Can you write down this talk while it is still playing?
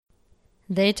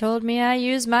They told me I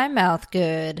use my mouth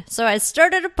good, so I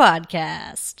started a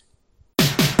podcast.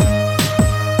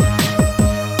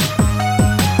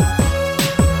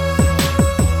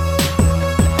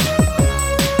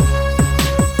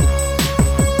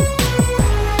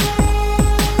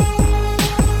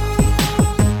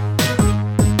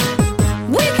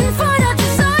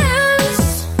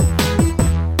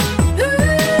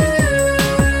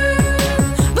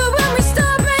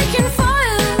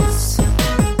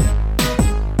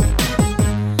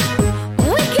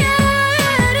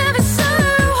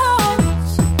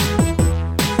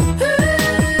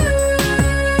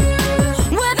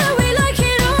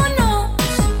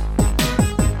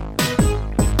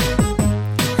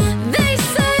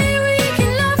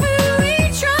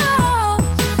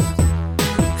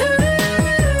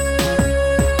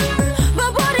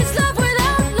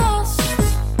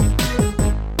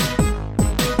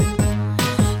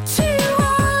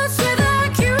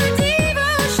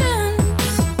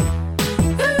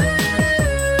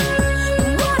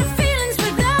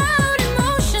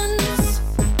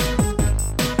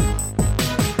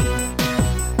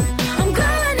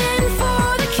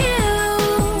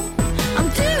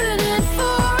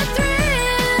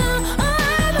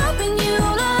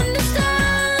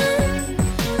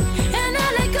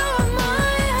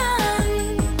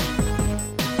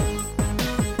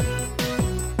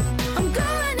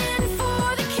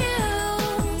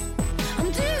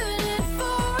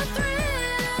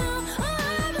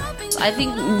 I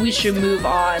think we should move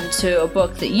on to a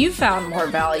book that you found more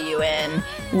value in,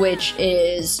 which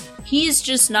is He's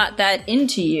Just Not That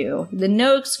Into You, The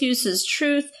No Excuses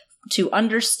Truth to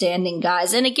Understanding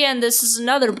Guys. And again, this is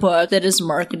another book that is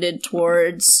marketed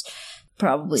towards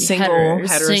probably single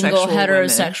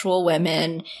heterosexual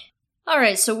women. All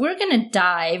right, so we're going to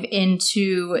dive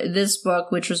into this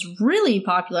book, which was really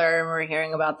popular. I remember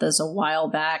hearing about this a while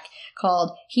back,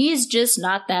 called He's Just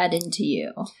Not That Into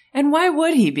You. And why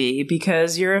would he be?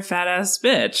 Because you're a fat-ass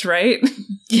bitch, right?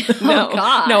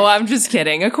 God. No, I'm just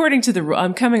kidding. According to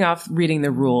I'm coming off reading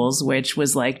the rules, which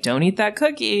was like, don't eat that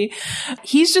cookie.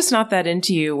 He's Just Not That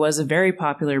Into You was a very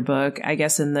popular book, I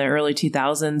guess, in the early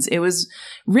 2000s. It was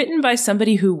written by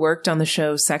somebody who worked on the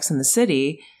show Sex and the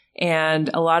City. And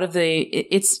a lot of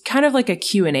it's kind of like a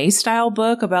Q&A style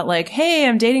book about like, hey,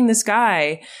 I'm dating this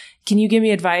guy. Can you give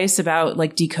me advice about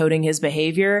like decoding his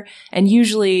behavior? And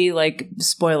usually, like,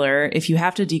 spoiler, if you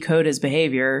have to decode his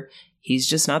behavior, he's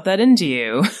just not that into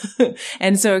you.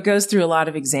 And so it goes through a lot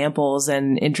of examples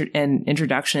and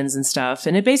introductions and stuff.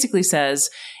 And it basically says,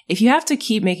 if you have to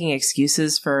keep making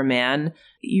excuses for a man,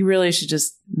 you really should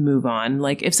just move on.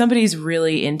 Like, if somebody's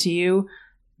really into you,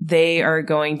 they are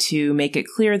going to make it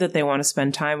clear that they want to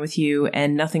spend time with you,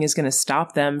 and nothing is going to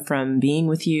stop them from being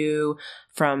with you,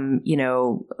 from, you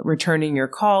know, returning your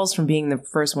calls, from being the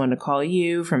first one to call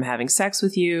you, from having sex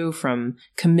with you, from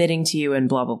committing to you, and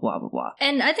blah, blah, blah, blah, blah.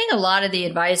 And I think a lot of the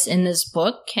advice in this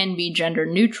book can be gender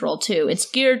neutral, too. It's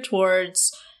geared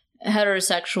towards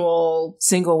heterosexual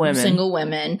single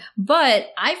women. But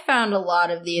I found a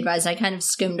lot of the advice, I kind of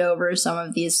skimmed over some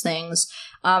of these things.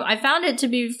 I found it to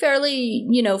be fairly,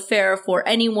 fair for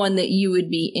anyone that you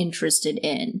would be interested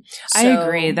in. So, I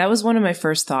agree. That was one of my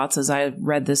first thoughts as I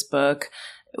read this book,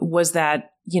 was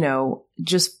that,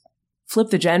 just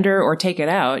flip the gender or take it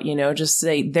out, just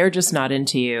say they're just not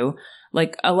into you.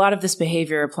 Like, a lot of this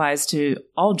behavior applies to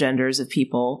all genders of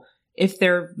people. If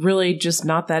they're really just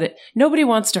not that, nobody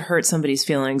wants to hurt somebody's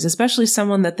feelings, especially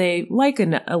someone that they like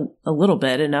a little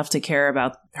bit, enough to care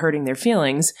about hurting their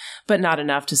feelings, but not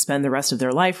enough to spend the rest of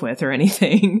their life with or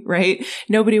anything, right?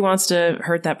 Nobody wants to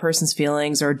hurt that person's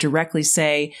feelings or directly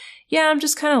say, yeah, I'm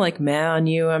just kind of like meh on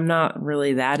you. I'm not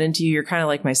really that into you. You're kind of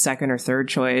like my second or third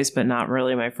choice, but not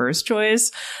really my first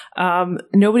choice.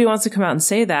 Nobody wants to come out and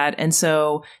say that. And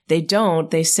so they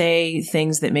don't. They say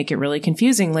things that make it really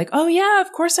confusing. Like, oh yeah,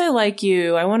 of course I like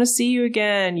you. I want to see you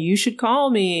again. You should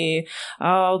call me.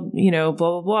 Oh, blah,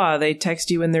 blah, blah. They text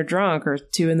you when they're drunk or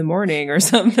 2 a.m. or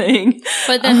something.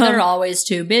 But then they're always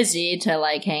too busy to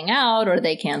like hang out, or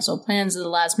they cancel plans at the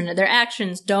last minute. Their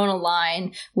actions don't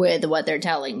align with what they're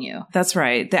telling you. That's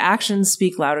right. The actions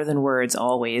speak louder than words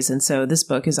always. And so this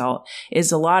book is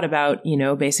a lot about,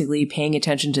 basically paying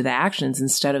attention to the actions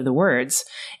instead of the words.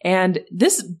 And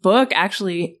this book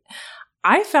actually,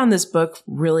 I found this book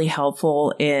really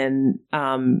helpful in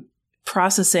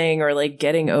processing or like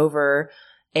getting over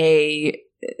a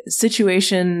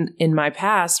situation in my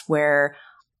past where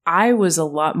I was a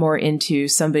lot more into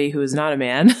somebody who was not a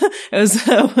man.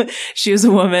 She was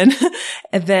a woman,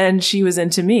 and then she was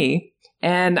into me.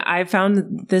 And I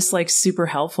found this like super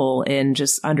helpful in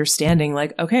just understanding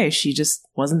like, okay, she just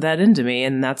wasn't that into me.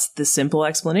 And that's the simple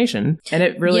explanation. And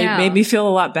it really made me feel a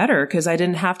lot better because I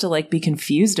didn't have to like be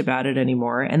confused about it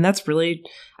anymore. And that's really,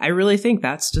 I really think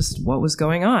that's just what was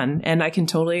going on. And I can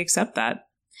totally accept that.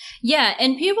 Yeah,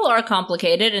 and people are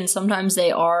complicated, and sometimes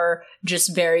they are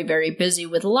just very, very busy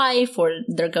with life, or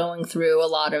they're going through a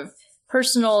lot of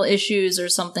personal issues or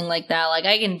something like that. Like,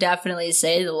 I can definitely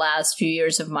say the last few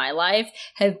years of my life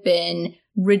have been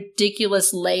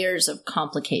ridiculous layers of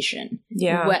complication.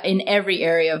 Yeah. In every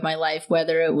area of my life,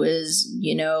 whether it was,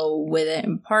 you know,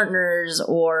 within partners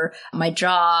or my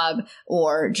job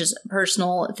or just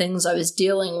personal things I was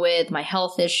dealing with, my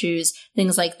health issues,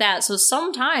 things like that. So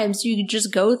sometimes you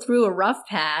just go through a rough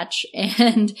patch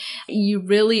and you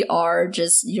really are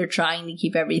just, you're trying to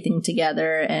keep everything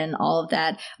together and all of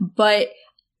that. But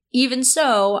even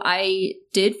so, I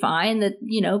did find that,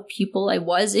 you know, people I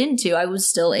was into, I was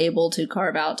still able to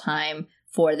carve out time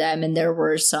for them. And there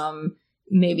were some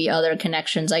maybe other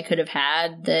connections I could have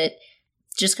had that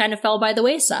just kind of fell by the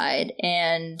wayside.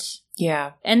 And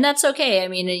that's okay. I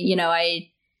mean, you know, I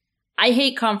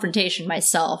hate confrontation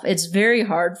myself. It's very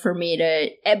hard for me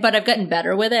but I've gotten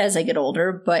better with it as I get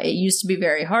older, but it used to be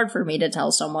very hard for me to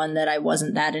tell someone that I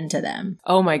wasn't that into them.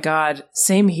 Oh my God.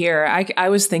 Same here. I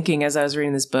was thinking as I was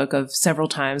reading this book of several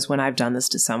times when I've done this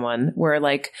to someone where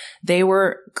like they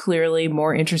were clearly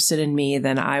more interested in me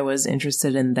than I was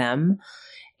interested in them.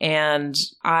 And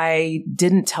I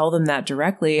didn't tell them that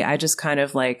directly. I just kind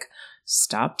of like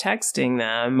stop texting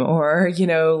them, or, you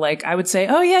know, like I would say,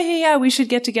 oh yeah, we should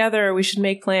get together, we should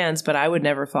make plans, but I would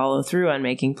never follow through on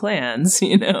making plans,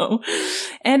 you know?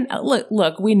 And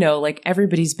look, we know like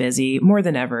everybody's busy more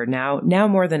than ever now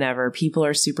more than ever. People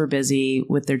are super busy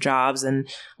with their jobs, and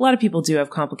a lot of people do have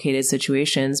complicated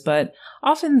situations, but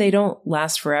often they don't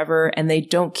last forever, and they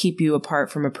don't keep you apart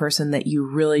from a person that you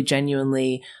really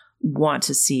genuinely want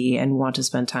to see and want to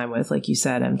spend time with. Like you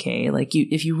said, MK, like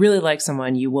if you really like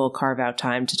someone, you will carve out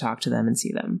time to talk to them and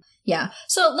see them. Yeah.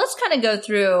 So let's kind of go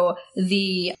through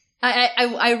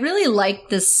I really like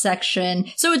this section.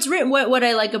 So it's written, what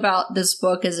I like about this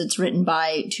book is it's written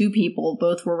by two people.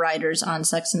 Both were writers on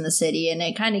Sex and the City, and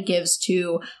it kind of gives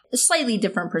two slightly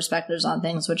different perspectives on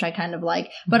things, which I kind of like.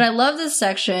 But I love this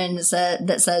section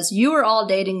that says, "You were all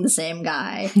dating the same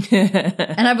guy."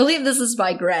 And I believe this is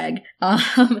by Greg.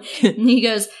 And he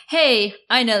goes, "Hey,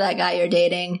 I know that guy you're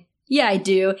dating." Yeah, I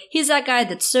do. He's that guy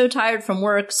that's so tired from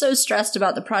work, so stressed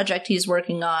about the project he's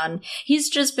working on. He's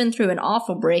just been through an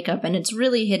awful breakup and it's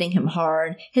really hitting him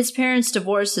hard. His parents'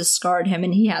 divorce has scarred him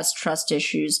and he has trust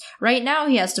issues. Right now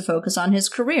he has to focus on his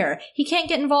career. He can't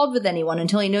get involved with anyone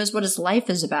until he knows what his life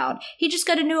is about. He just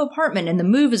got a new apartment and the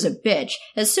move is a bitch.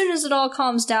 As soon as it all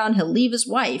calms down, he'll leave his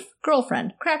wife,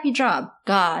 girlfriend, crappy job.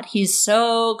 God, he's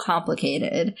so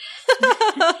complicated.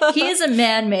 He is a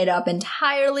man made up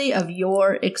entirely of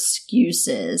your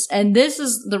excuses. And this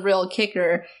is the real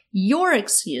kicker. Your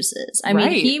excuses. I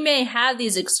mean, he may have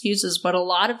these excuses, but a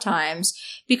lot of times,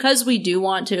 because we do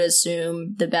want to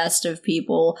assume the best of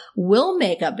people, we'll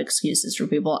make up excuses for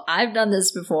people. I've done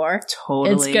this before.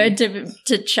 Totally. It's good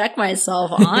to check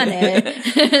myself on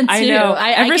it. I know.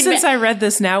 Ever since I read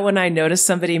this, now when I notice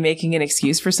somebody making an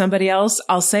excuse for somebody else,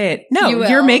 I'll say it. No,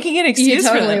 you're making an excuse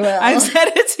for them. Will. I've said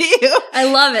it to you.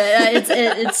 I love it.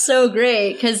 It's so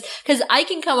great because I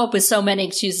can come up with so many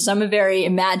excuses. I'm a very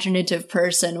imaginative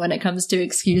person when it comes to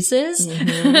excuses.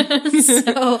 Mm-hmm.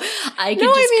 So I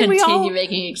can continue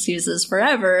making excuses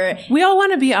forever. We all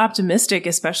want to be optimistic,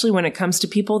 especially when it comes to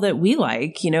people that we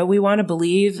like. You know, we want to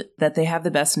believe that they have the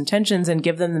best intentions and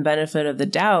give them the benefit of the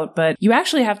doubt, but you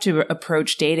actually have to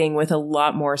approach dating with a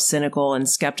lot more cynical and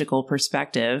skeptical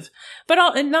perspective. But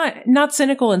not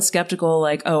cynical and skeptical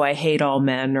like, oh, I hate all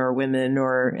men or women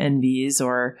or NBs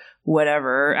or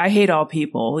whatever. I hate all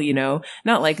people, you know,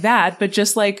 not like that, but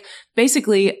just like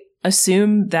basically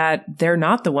assume that they're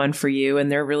not the one for you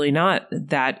and they're really not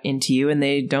that into you and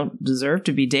they don't deserve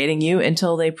to be dating you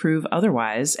until they prove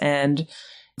otherwise. And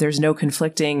there's no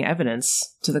conflicting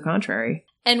evidence to the contrary.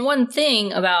 And one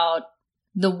thing about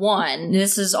the one,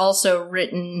 this is also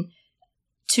written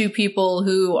to people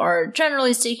who are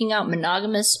generally seeking out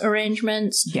monogamous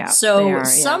arrangements. Yeah. So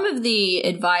some of the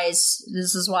advice,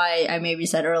 this is why I maybe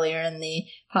said earlier in the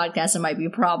podcast it might be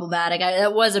problematic.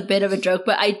 That was a bit of a joke,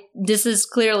 but this is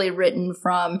clearly written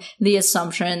from the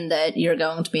assumption that you're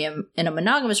going to be in a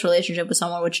monogamous relationship with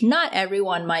someone, which not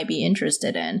everyone might be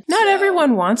interested in. Not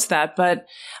everyone wants that, but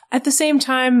at the same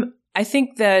time, I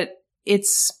think that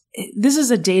this is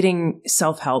a dating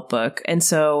self-help book. And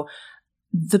so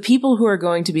the people who are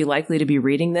going to be likely to be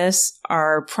reading this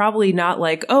are probably not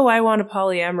like, oh, I want a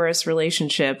polyamorous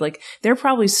relationship. Like, they're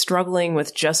probably struggling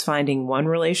with just finding one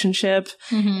relationship,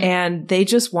 and they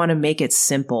just want to make it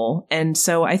simple. And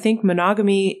so I think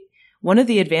monogamy, one of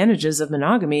the advantages of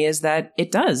monogamy is that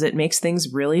it makes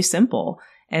things really simple.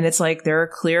 And it's like, there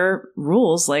are clear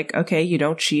rules, like, okay, you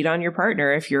don't cheat on your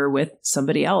partner if you're with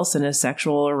somebody else in a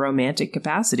sexual or romantic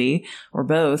capacity, or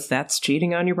both. That's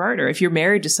cheating on your partner. If you're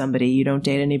married to somebody, you don't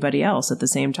date anybody else at the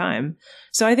same time.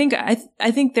 So I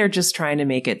think they're just trying to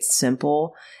make it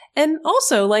simple. And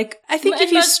also, like, I think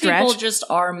if you stretch, most people just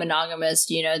are monogamous.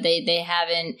 You know, they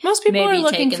haven't. Most people maybe are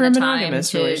looking taken for the time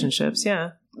monogamous to relationships.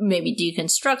 Yeah. Maybe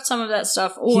deconstruct some of that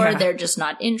stuff, or they're just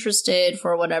not interested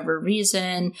for whatever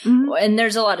reason. And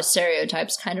there's a lot of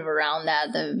stereotypes kind of around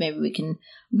that maybe we can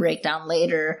break down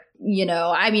later. You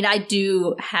know, I mean, I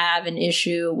do have an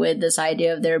issue with this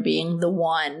idea of there being the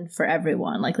one for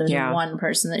everyone. Like, there's one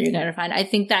person that you're going to find. I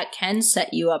think that can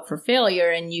set you up for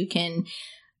failure, and you can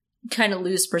kind of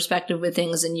lose perspective with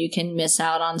things, and you can miss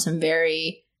out on some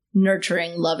very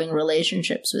nurturing, loving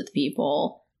relationships with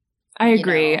people. I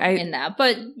agree.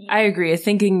 I agree.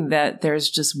 Thinking that there's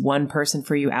just one person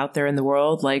for you out there in the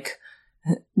world, like,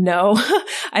 no.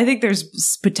 I think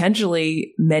there's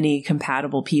potentially many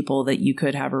compatible people that you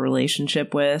could have a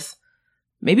relationship with.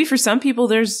 Maybe for some people,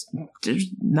 there's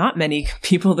not many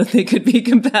people that they could be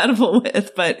compatible with,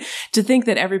 but to think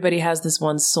that everybody has this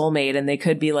one soulmate and they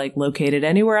could be like located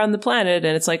anywhere on the planet,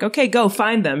 and it's like, okay, go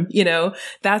find them, you know,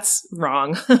 that's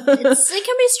wrong. It can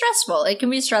be stressful. It can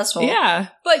be stressful. Yeah.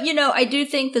 But, you know, I do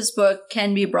think this book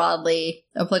can be broadly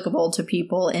applicable to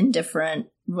people in different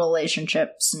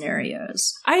relationship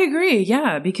scenarios. I agree.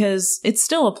 Yeah, because it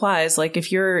still applies. Like,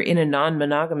 if you're in a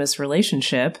non-monogamous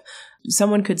relationship,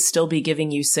 someone could still be giving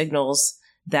you signals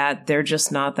that they're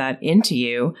just not that into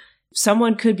you.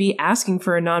 Someone could be asking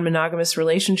for a non-monogamous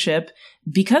relationship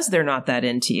because they're not that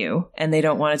into you, and they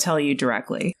don't want to tell you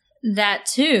directly. That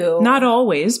too. Not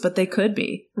always, but they could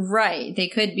be. Right. They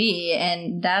could be.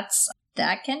 And that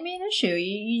can be an issue.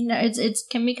 You know, it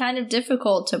can be kind of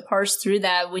difficult to parse through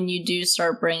that when you do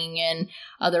start bringing in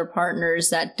other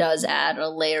partners. That does add a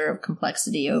layer of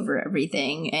complexity over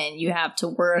everything. And you have to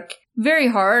work very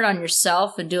hard on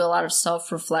yourself and do a lot of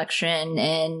self-reflection,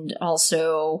 and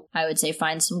also, I would say,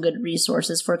 find some good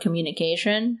resources for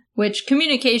communication, which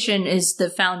communication is the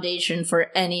foundation for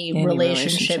any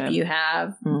relationship you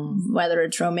have, whether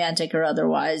it's romantic or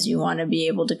otherwise. You want to be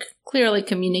able to clearly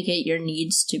communicate your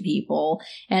needs to people.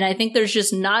 And I think there's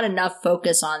just not enough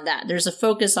focus on that. There's a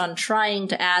focus on trying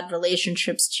to add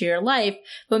relationships to your life,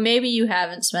 but maybe you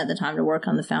haven't spent the time to work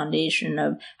on the foundation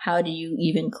of how do you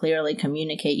even clearly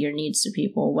communicate your needs to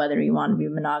people, whether you want to be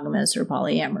monogamous or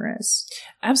polyamorous.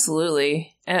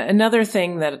 Absolutely. Another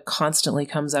thing that constantly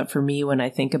comes up for me when I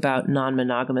think about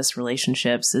non-monogamous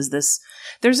relationships is this.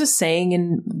 There's a saying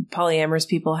in polyamorous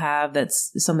people have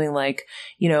that's something like,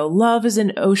 you know, love is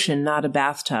an ocean, not a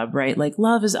bathtub, right? Like,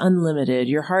 love is unlimited.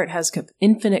 Your heart has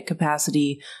infinite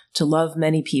capacity to love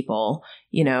many people.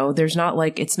 You know, there's not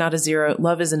like, it's not a zero,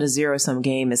 love isn't a zero-sum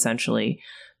game, essentially.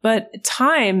 But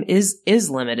time is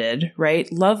limited,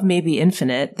 right? Love may be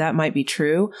infinite. That might be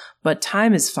true, but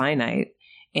time is finite.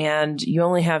 And you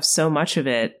only have so much of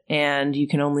it, and you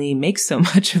can only make so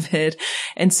much of it.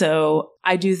 And so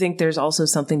I do think there's also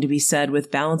something to be said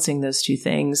with balancing those two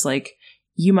things. Like,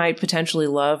 you might potentially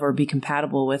love or be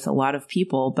compatible with a lot of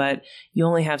people, but you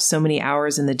only have so many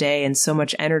hours in the day and so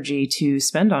much energy to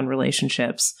spend on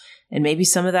relationships. And maybe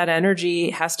some of that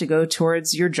energy has to go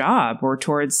towards your job, or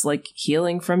towards like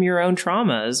healing from your own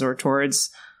traumas, or towards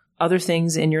other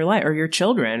things in your life, or your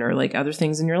children, or like other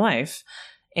things in your life.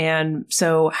 And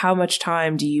so how much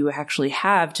time do you actually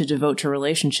have to devote to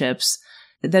relationships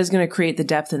that is going to create the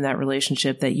depth in that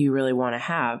relationship that you really want to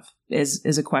have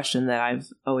is a question that I've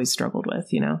always struggled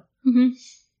with, you know? Mm-hmm.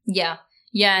 Yeah.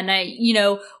 Yeah. And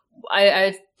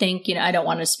I think, you know, I don't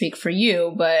want to speak for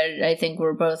you, but I think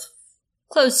we're both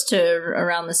close to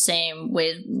around the same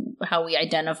with how we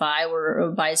identify.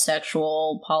 We're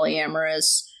bisexual,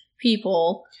 polyamorous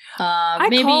people.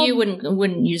 You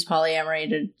wouldn't use polyamory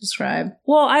to describe.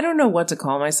 Well, I don't know what to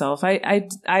call myself. I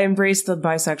embrace the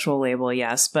bisexual label,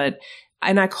 yes,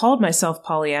 and I called myself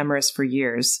polyamorous for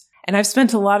years. And I've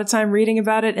spent a lot of time reading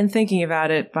about it and thinking about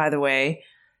it, by the way,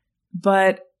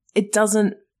 but it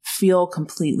doesn't feel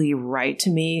completely right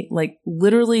to me. Like,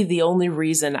 literally the only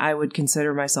reason I would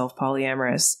consider myself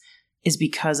polyamorous is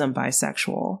because I'm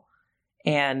bisexual.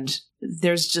 And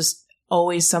there's just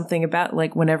always something about,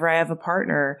 like, whenever I have a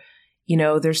partner, you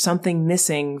know, there's something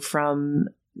missing from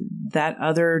that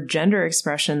other gender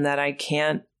expression that I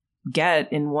can't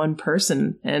get in one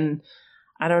person. And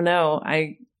I don't know.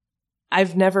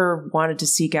 I've never wanted to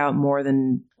seek out more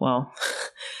than, well,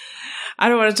 I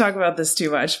don't want to talk about this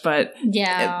too much, but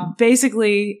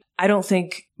basically, I don't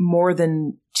think more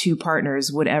than 2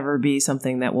 partners would ever be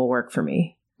something that will work for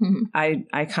me. Mm-hmm.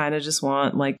 I kind of just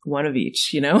want like one of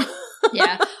each, you know?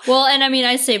 Yeah. Well, and I mean,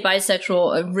 I say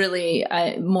bisexual, really,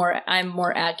 I'm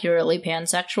more accurately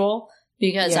pansexual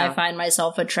because I find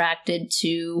myself attracted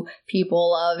to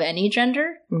people of any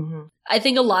gender. Mm-hmm. I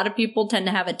think a lot of people tend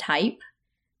to have a type.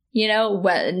 You know,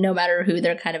 no matter who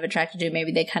they're kind of attracted to,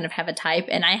 maybe they kind of have a type.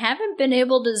 And I haven't been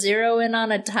able to zero in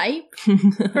on a type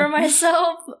for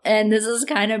myself. And this has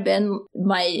kind of been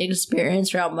my experience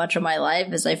throughout much of my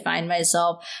life, as I find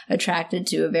myself attracted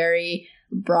to a very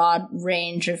broad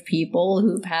range of people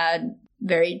who've had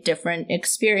very different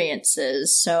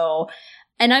experiences. So,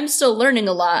 and I'm still learning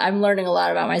a lot. I'm learning a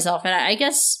lot about myself. And I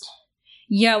guess...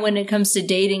 yeah, when it comes to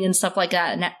dating and stuff like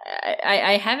that, and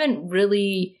I haven't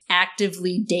really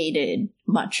actively dated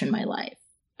much in my life.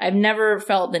 I've never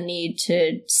felt the need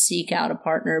to seek out a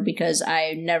partner because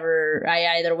I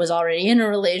either was already in a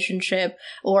relationship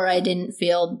or I didn't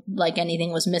feel like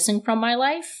anything was missing from my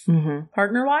life,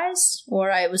 partner-wise,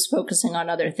 or I was focusing on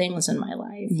other things in my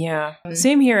life. Yeah.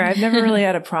 Same here. I've never really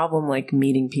had a problem like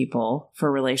meeting people for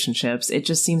relationships. It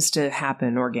just seems to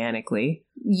happen organically.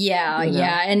 Yeah, you know?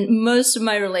 Yeah. And most of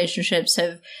my relationships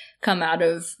have come out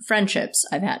of friendships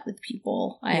I've had with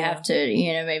people. I have to,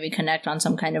 maybe connect on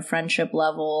some kind of friendship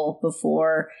level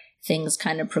before things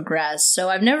kind of progress. So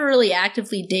I've never really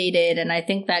actively dated, and I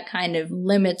think that kind of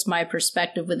limits my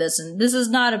perspective with this. And this is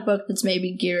not a book that's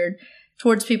maybe geared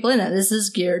towards people in it. This is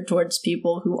geared towards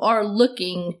people who are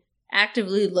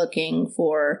actively looking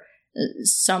for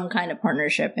some kind of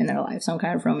partnership in their life, some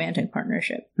kind of romantic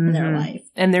partnership in their life.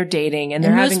 And they're dating, and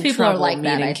they're having trouble like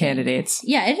meeting candidates.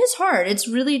 Yeah, it is hard. It's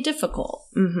really difficult.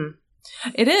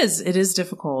 Mm-hmm. It is. It is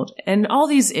difficult. And all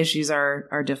these issues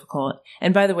are difficult.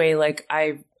 And by the way, like,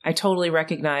 I totally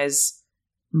recognize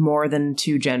more than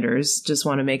 2 genders. Just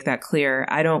want to make that clear.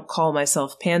 I don't call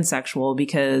myself pansexual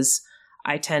because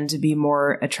I tend to be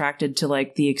more attracted to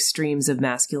like the extremes of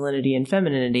masculinity and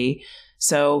femininity.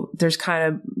 So there's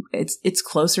kind of, it's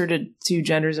closer to 2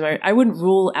 genders. I wouldn't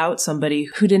rule out somebody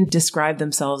who didn't describe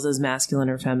themselves as masculine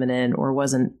or feminine or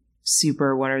wasn't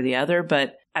super one or the other,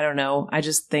 but I don't know. I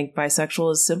just think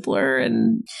bisexual is simpler,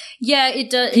 and it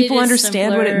does. People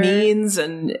understand what it means,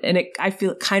 and I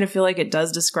feel like it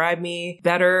does describe me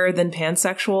better than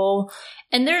pansexual.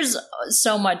 And there's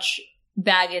so much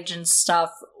baggage and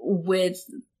stuff with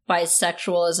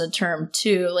bisexual as a term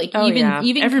too, like even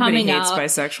everybody coming hates out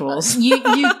bisexuals. you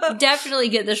definitely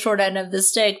get the short end of the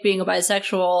stick being a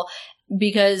bisexual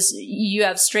because you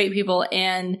have straight people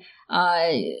and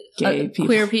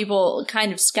queer people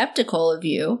kind of skeptical of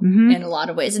you in a lot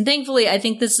of ways. And thankfully, I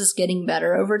think this is getting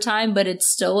better over time, but it's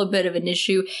still a bit of an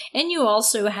issue. And you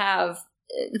also have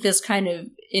this kind of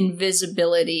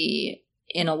invisibility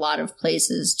in a lot of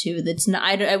places too. That's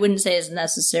not, I wouldn't say is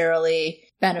necessarily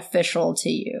beneficial to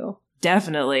you.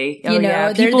 Definitely.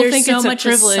 Yeah. People think it's a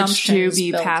privilege to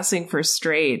be passing for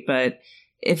straight, but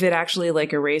if it actually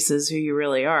like erases who you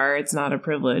really are, it's not a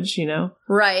privilege, you know?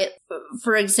 Right.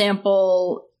 For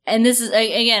example, and this is,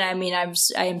 again, I mean,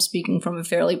 I am speaking from a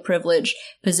fairly privileged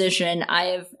position. I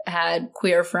have had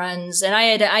queer friends, and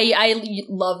I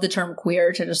love the term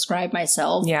queer to describe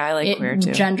myself. Yeah, I like queer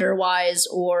too. Gender-wise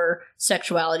or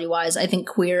sexuality-wise, I think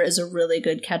queer is a really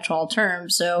good catch-all term.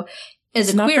 So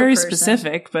it's not very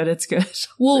specific, but it's good.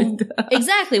 Well,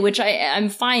 exactly, which I'm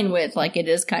fine with. Like, it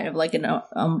is kind of like an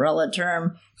umbrella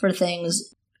term for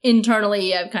things.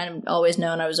 Internally, I've kind of always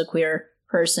known I was a queer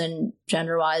person,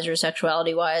 gender-wise or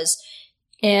sexuality-wise.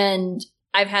 And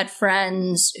I've had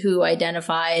friends who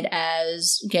identified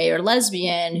as gay or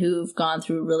lesbian who've gone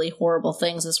through really horrible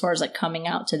things as far as like coming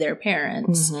out to their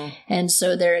parents. Mm-hmm. And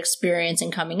so their experience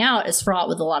in coming out is fraught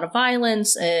with a lot of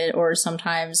violence or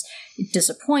sometimes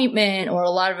disappointment or a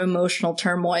lot of emotional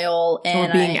turmoil. And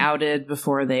or being outed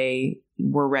before they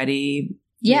were ready.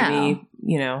 Yeah. Maybe,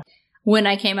 you know. When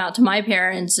I came out to my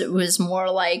parents, it was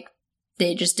more like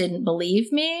they just didn't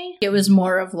believe me. It was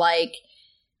more of like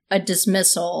a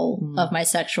dismissal of my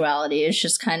sexuality. It's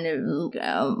just kind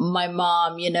of my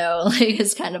mom, you know, like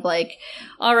it's kind of like,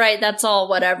 all right, that's all,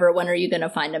 whatever. When are you going to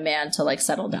find a man to like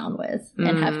settle down with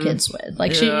and have kids with?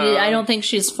 Like I don't think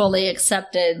she's fully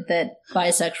accepted that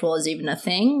bisexual is even a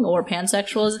thing or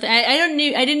pansexual is a thing.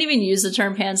 I didn't even use the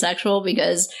term pansexual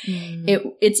because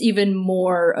it's even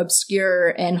more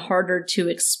obscure and harder to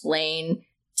explain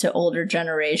to older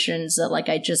generations that like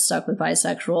I just stuck with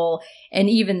bisexual, and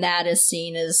even that is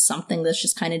seen as something that's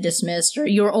just kind of dismissed, or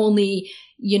you're only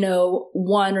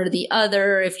one or the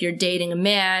other. If you're dating a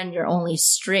man, you're only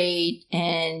straight,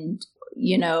 and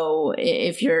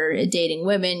if you're dating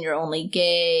women, you're only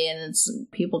gay, and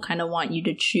people kind of want you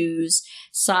to choose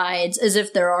sides, as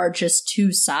if there are just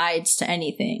two sides to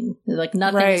anything. Like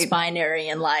nothing is binary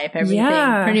in life. Everything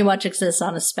pretty much exists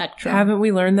on a spectrum. Haven't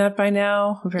we learned that by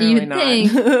now? Apparently You'd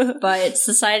think, but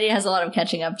society has a lot of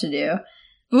catching up to do.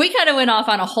 But we kind of went off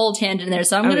on a whole tangent there,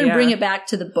 so I'm going to bring it back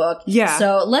to the book. Yeah.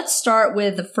 So let's start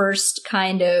with the first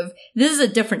this is a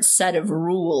different set of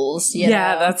rules,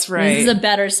 Yeah, that's right. This is a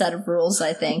better set of rules,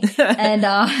 I think. And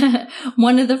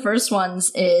one of the first ones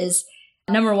is,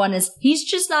 number one is, he's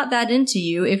just not that into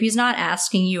you if he's not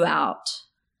asking you out.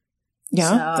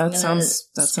 Yeah, that sounds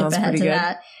pretty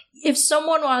good. If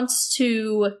someone wants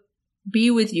to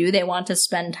be with you, they want to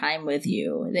spend time with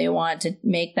you. They want to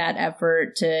make that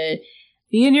effort to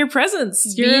be in your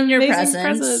presence. Be in your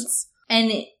presence.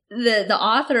 And the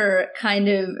author kind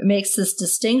of makes this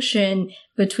distinction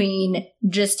between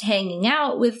just hanging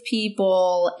out with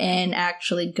people and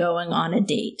actually going on a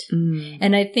date.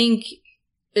 And I think,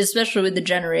 especially with the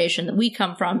generation that we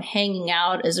come from, hanging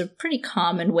out is a pretty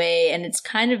common way, and it's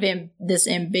kind of in this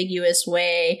ambiguous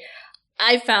way.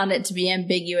 I found it to be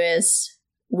ambiguous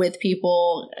with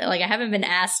people. Like, I haven't been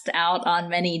asked out on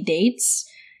many dates,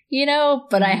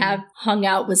 but I have hung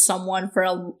out with someone for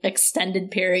an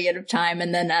extended period of time,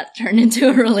 and then that turned into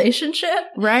a relationship.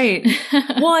 Right.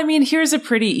 Well, I mean, here's a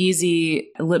pretty easy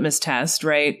litmus test,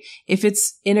 right? If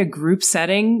it's in a group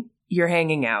setting, you're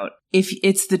hanging out. If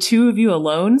it's the two of you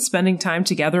alone, spending time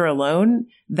together alone,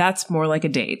 that's more like a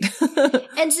date.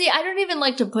 And see, I don't even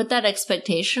like to put that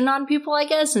expectation on people, I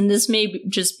guess. And this may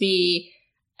just be,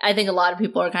 I think a lot of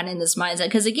people are kind of in this mindset.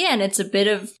 Because again,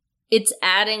 it's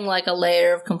adding like a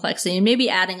layer of complexity and maybe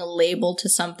adding a label to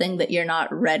something that you're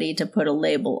not ready to put a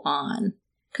label on.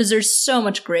 Because there's so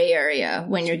much gray area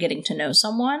when you're getting to know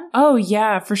someone. Oh,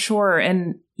 yeah, for sure.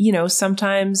 And,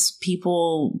 sometimes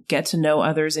people get to know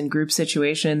others in group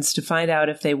situations to find out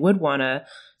if they would want to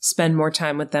spend more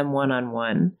time with them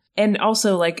one-on-one. And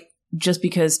also, like, just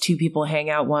because two people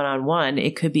hang out one-on-one,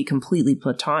 it could be completely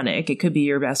platonic. It could be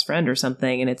your best friend or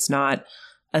something, and it's not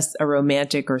a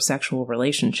romantic or sexual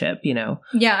relationship,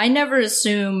 Yeah, I never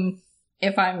assume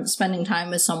if I'm spending time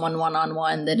with someone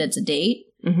one-on-one that it's a date.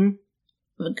 Mm-hmm.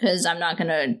 Because I'm not going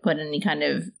to put any kind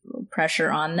of pressure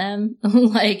on them.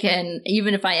 And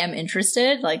even if I am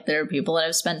interested, like, there are people that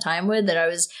I've spent time with that I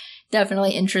was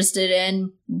definitely interested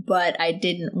in, but I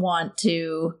didn't want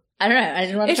to, I don't know, I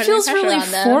didn't want to put any pressure on them. It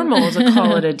feels really formal to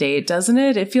call it a date, doesn't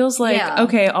it? It feels like,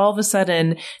 okay, all of a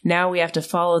sudden, now we have to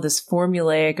follow this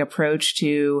formulaic approach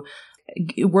to,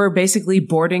 we're basically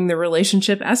boarding the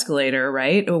relationship escalator,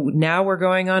 right? Now we're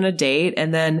going on a date,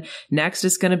 and then next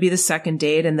it's going to be the second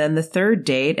date, and then the third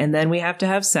date, and then we have to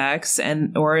have sex,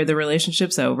 or the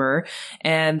relationship's over.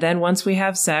 And then once we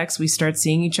have sex, we start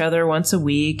seeing each other once a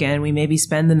week, and we maybe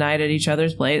spend the night at each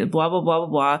other's place, blah, blah, blah, blah,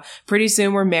 blah. Pretty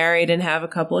soon we're married and have a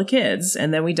couple of kids,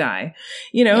 and then we die.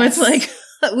 Yes. It's like,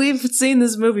 we've seen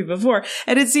this movie before,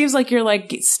 and it seems like you're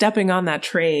like stepping on that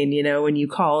train, when you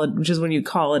call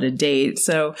it a date.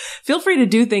 So feel free to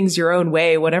do things your own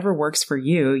way, whatever works for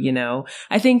you,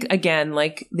 I think, again,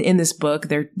 like in this book,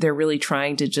 they're really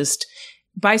trying to just,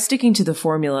 by sticking to the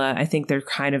formula, I think they're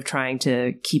kind of trying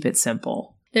to keep it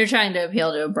simple. They're trying to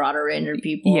appeal to a broader range of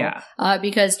people. Yeah.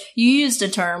 Because you used a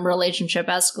term, relationship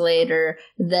escalator,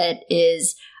 that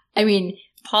is,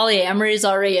 polyamory is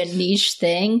already a niche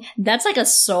thing. That's like a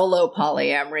solo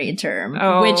polyamory term,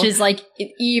 which is like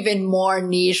even more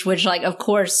niche, which, like, of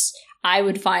course, I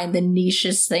would find the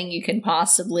nichest thing you can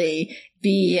possibly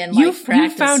be and like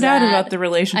practice. You found out about the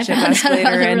relationship escalator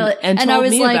and told I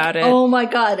was me like, about it. Oh my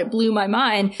God, it blew my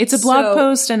mind. It's a blog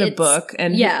post and a book.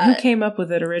 And who came up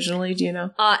with it originally? Do you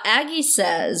know? Aggie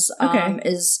Says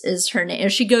is her name.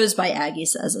 She goes by Aggie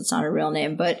Says. It's not her real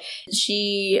name, but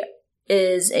she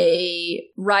is a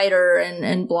writer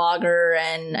and blogger,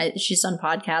 and she's done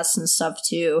podcasts and stuff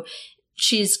too.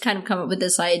 She's kind of come up with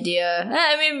this idea.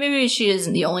 Maybe she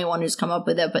isn't the only one who's come up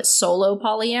with it, but solo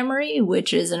polyamory,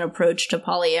 which is an approach to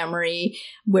polyamory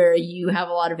where you have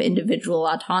a lot of individual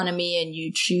autonomy and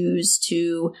you choose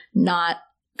to not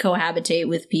cohabitate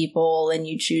with people and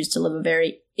you choose to live a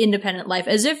very independent life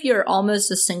as if you're almost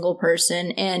a single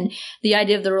person. And the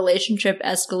idea of the relationship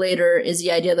escalator is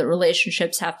the idea that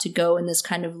relationships have to go in this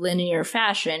kind of linear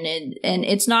fashion, and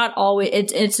it's not always,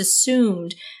 it's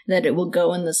assumed that it will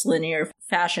go in this linear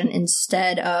fashion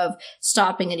instead of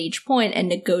stopping at each point and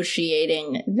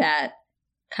negotiating that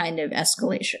kind of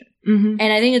escalation. Mm-hmm.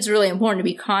 And I think it's really important to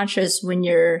be conscious when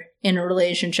you're in a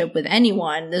relationship with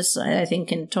anyone. This, I think,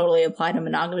 can totally apply to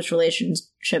monogamous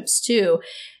relationships too,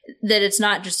 that it's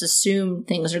not just assumed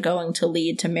things are going to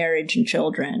lead to marriage and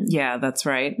children. Yeah, that's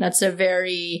right. That's a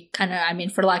very kind of, I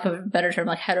mean, for lack of a better term,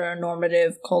 like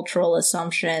heteronormative cultural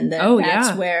assumption that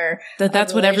that's where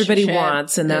that's what everybody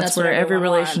wants, and that's where every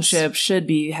relationship wants. Should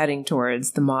be heading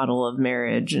towards, the model of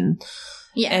marriage. And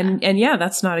yeah. And yeah,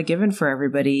 that's not a given for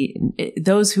everybody.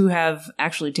 Those who have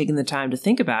actually taken the time to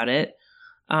think about it,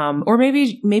 or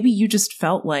maybe you just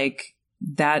felt like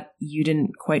that you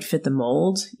didn't quite fit the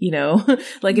mold,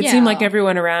 like it seemed like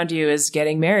everyone around you is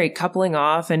getting married, coupling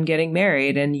off and getting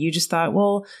married. And you just thought,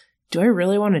 well, do I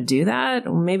really want to do that?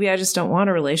 Or maybe I just don't want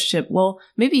a relationship. Well,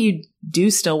 maybe you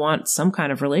do still want some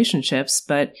kind of relationships,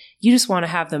 but you just want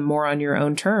to have them more on your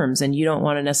own terms. And you don't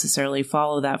want to necessarily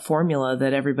follow that formula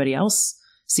that everybody else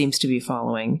seems to be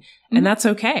following. Mm-hmm. And that's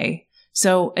okay.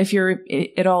 So if you're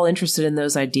at all interested in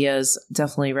those ideas,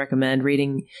 definitely recommend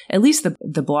reading at least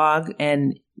the blog,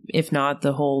 and if not,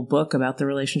 the whole book about the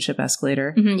relationship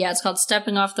escalator. Mm-hmm. Yeah, it's called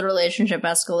Stepping Off the Relationship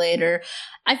Escalator.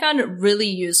 I found it really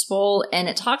useful, and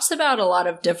it talks about a lot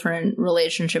of different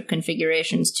relationship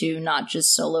configurations too, not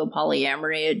just solo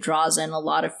polyamory. It draws in a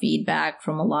lot of feedback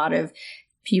from a lot of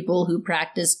people who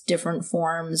practice different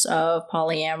forms of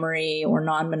polyamory or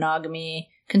non-monogamy,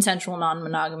 consensual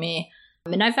non-monogamy.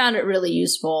 And I found it really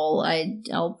useful.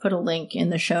 I'll put a link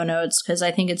in the show notes because I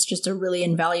think it's just a really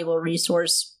invaluable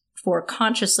resource for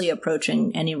consciously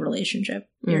approaching any relationship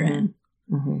you're in.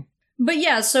 Mm-hmm. But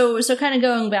yeah, so kind of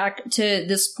going back to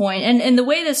this point, and the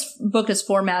way this book is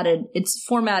formatted, it's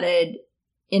formatted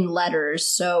in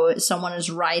letters. So someone is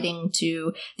writing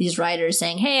to these writers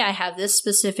saying, hey, I have this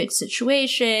specific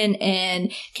situation,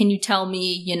 and can you tell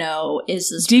me, is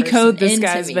this decode this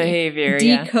guy's behavior?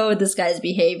 Decode this guy's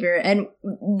behavior. And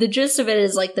the gist of it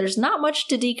is like, there's not much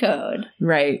to decode.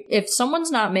 Right. If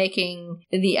someone's not making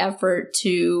the effort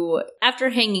to,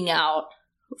 after hanging out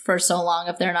for so long,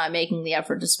 if they're not making the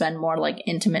effort to spend more like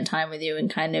intimate time with you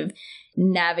and kind of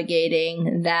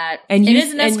navigating that, and it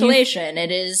is an escalation.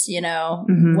 It is,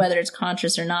 mm-hmm. whether it's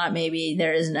conscious or not, maybe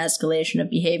there is an escalation of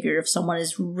behavior. If someone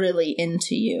is really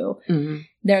into you, mm-hmm.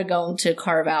 they're going to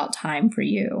carve out time for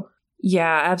you.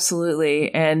 Yeah,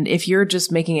 absolutely. And if you're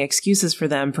just making excuses for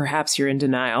them, perhaps you're in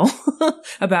denial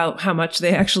about how much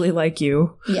they actually like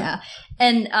you. Yeah.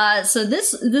 And so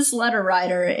this letter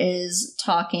writer is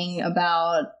talking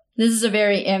about, this is a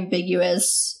very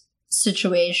ambiguous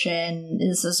situation.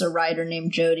 This is a writer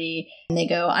named Jody, and they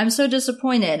go, I'm so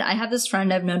disappointed. I have this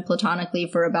friend I've known platonically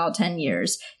for about 10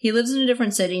 years. He lives in a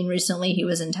different city, and recently he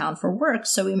was in town for work,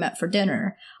 so we met for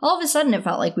dinner. All of a sudden, it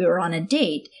felt like we were on a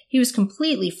date. He was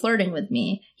completely flirting with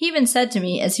me. He even said to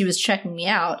me as he was checking me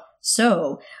out,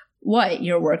 so, what,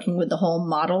 you're working with the whole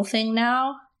model thing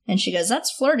now? And she goes,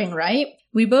 that's flirting, right?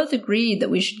 We both agreed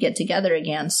that we should get together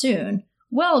again soon.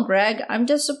 Well, Greg, I'm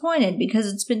disappointed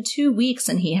because it's been 2 weeks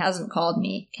and he hasn't called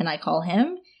me. Can I call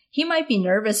him? He might be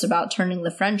nervous about turning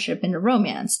the friendship into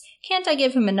romance. Can't I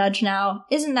give him a nudge now?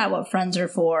 Isn't that what friends are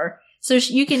for? So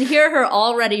you can hear her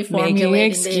already formulating the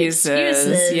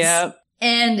excuses. Yep.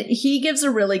 And he gives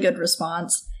a really good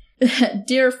response.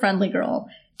 Dear friendly girl,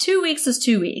 2 weeks is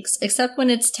 2 weeks, except when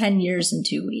it's 10 years and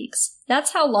 2 weeks.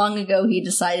 That's how long ago he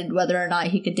decided whether or not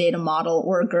he could date a model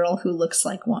or a girl who looks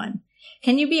like one.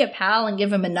 Can you be a pal and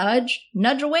give him a nudge?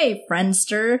 Nudge away,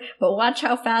 friendster, but watch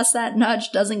how fast that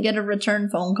nudge doesn't get a return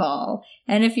phone call.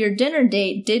 And if your dinner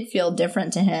date did feel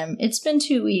different to him, it's been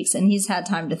 2 weeks and he's had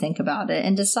time to think about it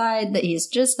and decide that he's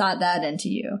just not that into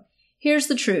you. Here's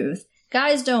the truth.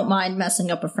 Guys don't mind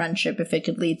messing up a friendship if it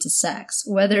could lead to sex,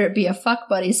 whether it be a fuck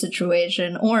buddy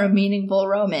situation or a meaningful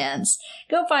romance.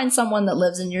 Go find someone that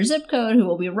lives in your zip code who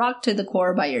will be rocked to the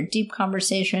core by your deep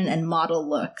conversation and model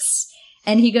looks.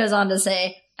 And he goes on to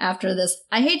say, after this,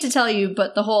 I hate to tell you,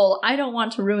 but the whole I don't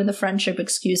want to ruin the friendship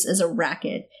excuse is a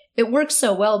racket. It works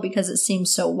so well because it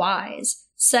seems so wise.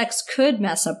 Sex could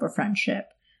mess up a friendship.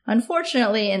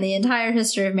 Unfortunately, in the entire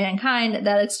history of mankind,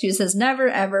 that excuse has never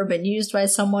ever been used by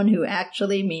someone who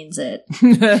actually means it.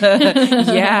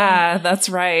 Yeah, that's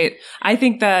right. I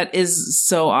think that is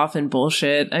so often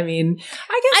bullshit. I mean,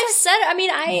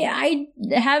 I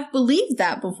have believed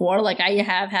that before. Like, I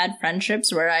have had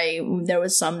friendships where there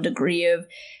was some degree of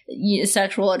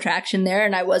sexual attraction there,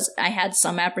 and I had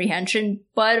some apprehension,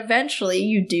 but eventually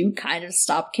you do kind of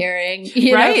stop caring.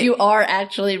 You know, if you are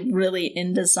actually really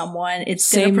into someone,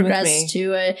 it's going to progress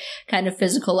to a kind of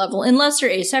physical level, unless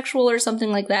you're asexual or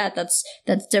something like that. That's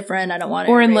different. I don't want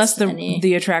to. Or unless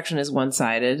the attraction is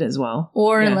one-sided as well.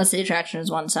 Or unless the attraction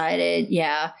is one-sided.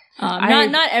 Yeah.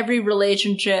 Not every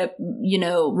relationship,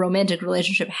 romantic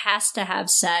relationship has to have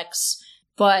sex,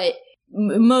 but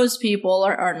most people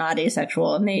are not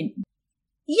asexual, and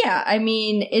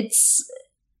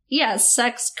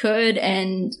sex could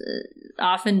and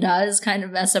often does kind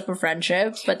of mess up a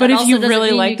friendship, but if you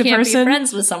really like the person, be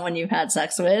friends with someone you've had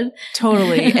sex with.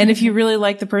 Totally. And if you really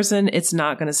like the person, it's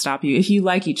not going to stop you. If you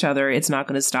like each other, it's not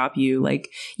going to stop you. Like,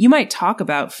 you might talk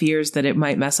about fears that it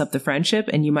might mess up the friendship,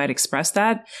 and you might express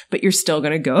that, but you're still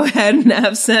going to go ahead and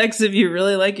have sex if you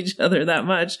really like each other that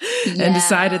much and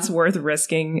decide it's worth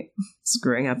risking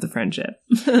screwing up the friendship.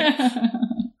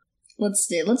 Let's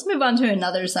see. Let's move on to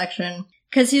another section.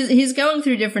 Because he's going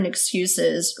through different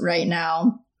excuses right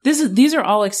now. These are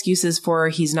all excuses for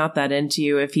he's not that into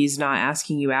you if he's not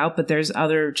asking you out. But there's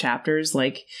other chapters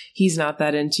like he's not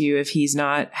that into you if he's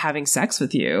not having sex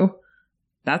with you.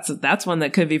 That's one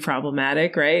that could be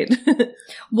problematic, right?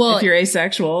 Well, if you're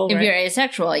asexual, if you're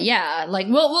asexual, yeah. Like,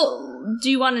 well, do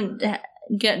you want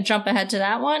to jump ahead to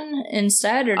that one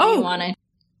instead, or do you want to?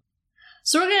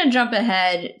 So we're going to jump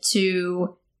ahead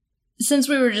to. Since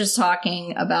we were just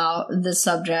talking about the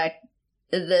subject,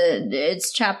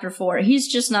 it's chapter 4. He's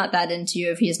just not that into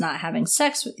you if he's not having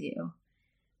sex with you.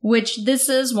 Which this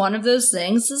is one of those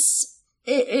things.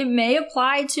 It may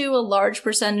apply to a large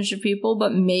percentage of people,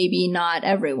 but maybe not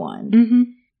everyone. Mm-hmm.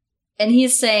 And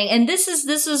he's saying, and this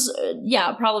is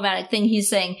a problematic thing.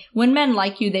 He's saying, when men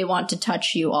like you, they want to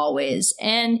touch you always.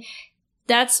 And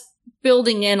that's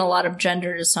building in a lot of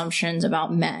gendered assumptions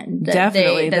about men.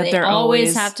 Definitely. That they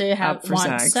always have to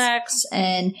want sex. sex.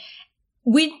 And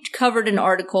we covered an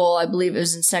article, I believe it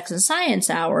was in Sex and Science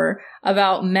Hour,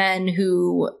 about men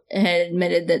who had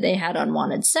admitted that they had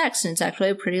unwanted sex. And it's actually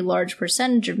a pretty large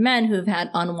percentage of men who have had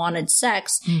unwanted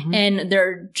sex. Mm-hmm. And there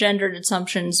are gendered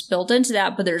assumptions built into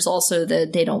that, but there's also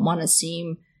that they don't want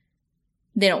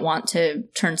to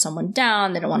turn someone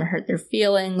down. They don't want to hurt their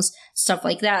feelings, stuff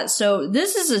like that. So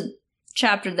this is a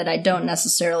chapter that I don't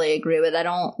necessarily agree with. I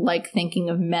don't like thinking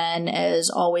of men as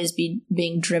always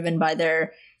being driven by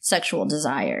their sexual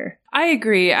desire. I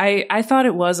agree. I thought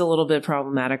it was a little bit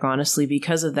problematic, honestly,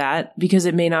 because of that, because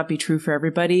it may not be true for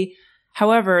everybody.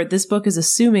 However, this book is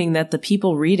assuming that the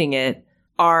people reading it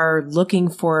are looking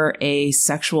for a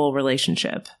sexual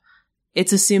relationship.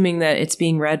 It's assuming that it's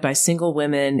being read by single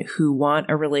women who want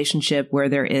a relationship where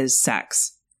there is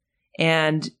sex.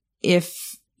 And if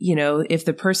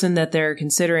the person that they're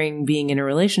considering being in a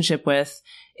relationship with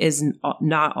is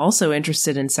not also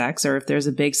interested in sex, or if there's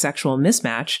a big sexual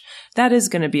mismatch, that is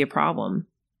going to be a problem.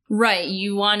 Right.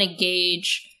 You want to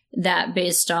gauge that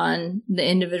based on the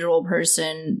individual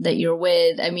person that you're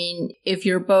with. I mean, if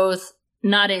you're both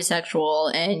not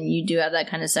asexual and you do have that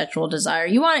kind of sexual desire,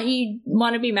 you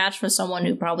want to be matched with someone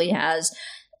who probably has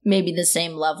maybe the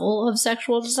same level of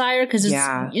sexual desire, because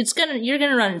you're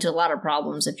gonna run into a lot of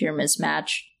problems if you're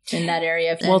mismatched in that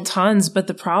area. Well, tons. But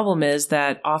the problem is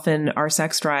that often our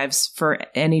sex drives for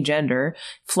any gender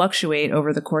fluctuate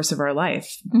over the course of our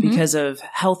life because of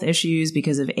health issues,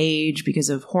 because of age, because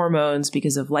of hormones,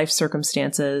 because of life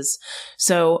circumstances.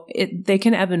 So they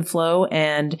can ebb and flow.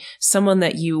 And someone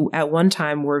that you at one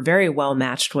time were very well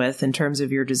matched with in terms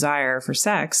of your desire for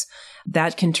sex,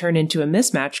 that can turn into a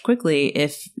mismatch quickly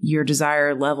if your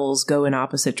desire levels go in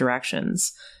opposite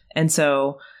directions. And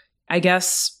so I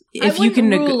guess if you can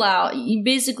rule out,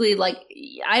 basically, like,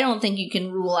 I don't think you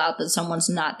can rule out that someone's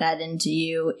not that into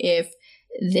you if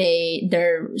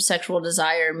their sexual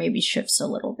desire maybe shifts a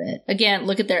little bit. Again,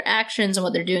 look at their actions and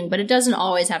what they're doing, but it doesn't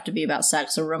always have to be about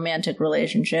sex. A romantic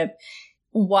relationship,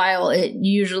 while it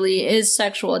usually is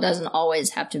sexual, it doesn't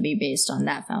always have to be based on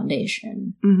that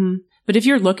foundation. Mm-hmm. But if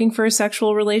you're looking for a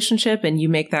sexual relationship and you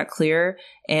make that clear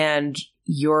and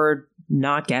you're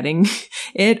not getting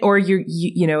it, or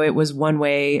it was one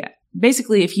way,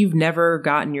 basically, if you've never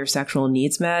gotten your sexual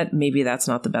needs met, maybe that's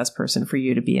not the best person for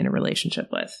you to be in a relationship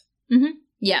with. Mm-hmm.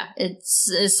 Yeah,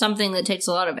 it's something that takes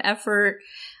a lot of effort,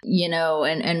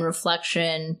 and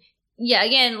reflection. Yeah,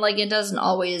 again, like, it doesn't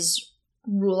always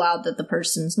rule out that the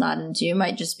person's not into you. It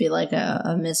might just be like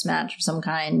a mismatch of some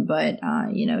kind, but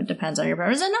it depends on your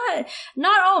preference. And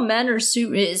not all men are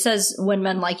it says when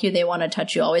men like you, they want to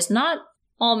touch you always. Not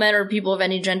all men or people of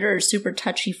any gender are super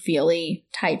touchy-feely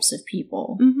types of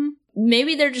people. Mm-hmm.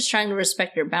 Maybe they're just trying to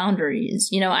respect your boundaries.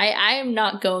 I am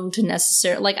not going to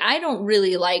necessarily, like, I don't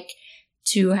really like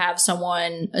to have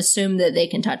someone assume that they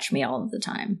can touch me all of the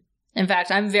time. In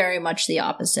fact, I'm very much the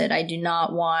opposite. I do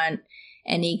not want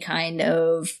any kind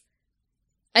of...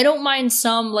 I don't mind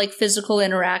some like physical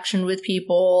interaction with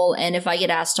people, and if I get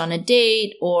asked on a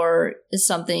date or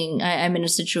something, I'm in a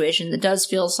situation that does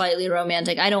feel slightly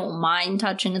romantic, I don't mind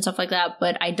touching and stuff like that,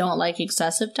 but I don't like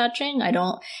excessive touching.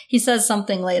 He says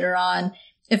something later on,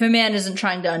 if a man isn't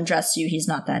trying to undress you, he's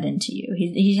not that into you.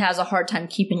 He has a hard time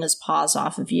keeping his paws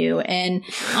off of you. And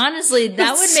honestly,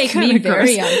 that would make me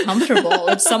very uncomfortable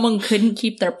if someone couldn't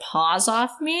keep their paws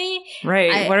off me.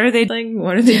 Right. What are they doing?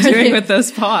 What are they doing with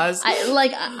those paws?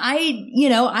 I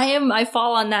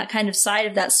fall on that kind of side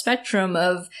of that spectrum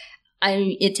of,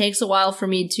 it takes a while for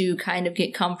me to kind of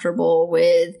get comfortable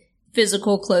with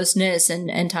physical closeness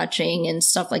and touching and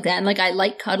stuff like that. And like, I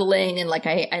like cuddling and like,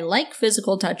 I like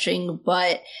physical touching,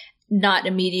 but not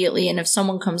immediately. And if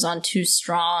someone comes on too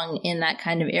strong in that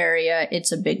kind of area,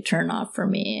 it's a big turnoff for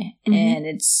me. And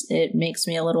it makes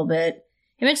me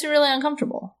really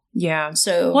uncomfortable. Yeah.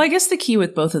 So, well, I guess the key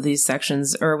with both of these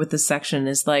sections, or with this section,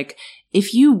 is like,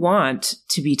 if you want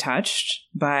to be touched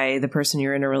by the person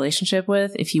you're in a relationship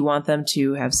with, if you want them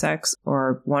to have sex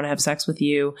or want to have sex with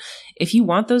you, if you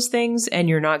want those things and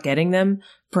you're not getting them,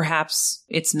 perhaps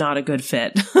it's not a good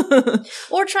fit.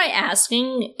 Or try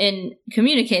asking and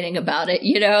communicating about it,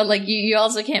 like you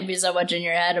also can't be so much in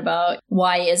your head about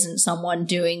why isn't someone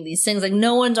doing these things. Like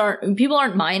people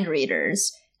aren't mind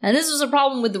readers. And this was a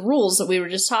problem with the rules that we were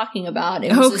just talking about.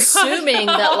 It was assuming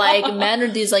that like men are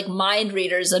these like mind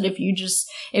readers, that if you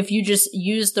just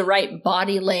use the right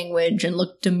body language and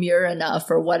look demure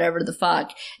enough or whatever the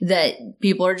fuck, that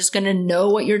people are just going to know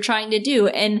what you're trying to do.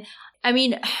 And I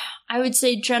mean, I would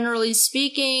say generally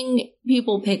speaking,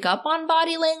 people pick up on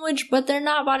body language, but they're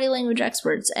not body language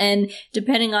experts. And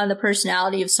depending on the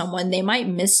personality of someone, they might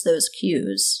miss those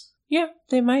cues. Yeah,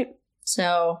 they might.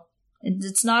 So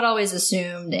it's not always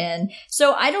assumed. And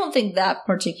so I don't think that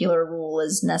particular rule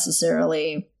is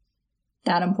necessarily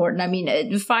that important. I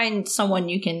mean, find someone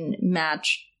you can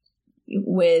match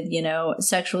with,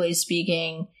 sexually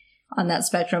speaking on that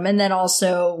spectrum. And then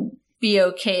also be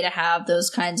okay to have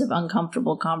those kinds of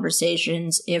uncomfortable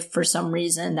conversations if for some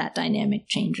reason that dynamic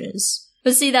changes.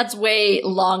 But see, that's way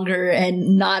longer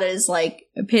and not as, like,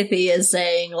 pithy as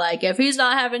saying, like, if he's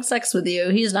not having sex with you,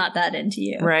 he's not that into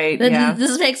you. Right, yeah.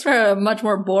 This makes for a much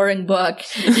more boring book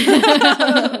when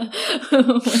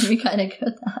we kind of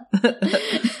get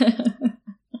that.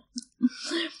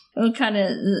 We'll kind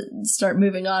of start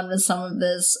moving on with some of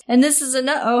this. And this is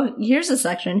here's a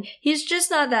section. He's just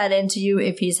not that into you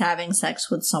if he's having sex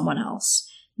with someone else.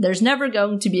 There's never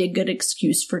going to be a good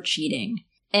excuse for cheating.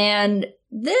 And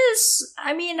this,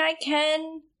 I mean, I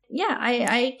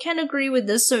can agree with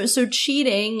this. So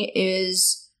cheating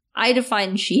is, I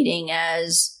define cheating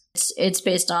as it's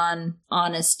based on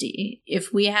honesty.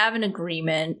 If we have an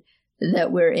agreement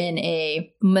that we're in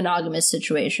a monogamous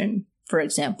situation, for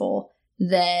example,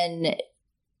 then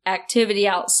activity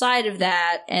outside of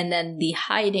that and then the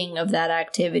hiding of that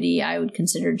activity, I would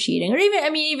consider cheating. Or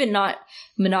even not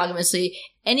monogamously,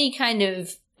 any kind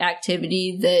of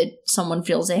activity that someone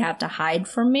feels they have to hide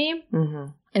from me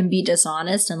and be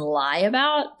dishonest and lie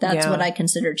about, that's what I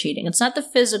consider cheating. It's not the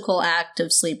physical act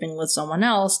of sleeping with someone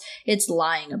else, it's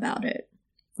lying about it.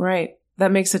 Right.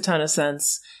 That makes a ton of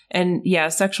sense. And yeah,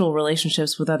 sexual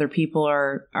relationships with other people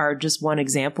are just one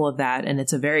example of that. And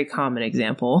it's a very common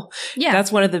example. Yeah. That's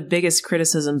one of the biggest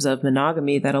criticisms of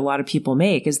monogamy that a lot of people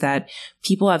make, is that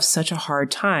people have such a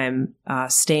hard time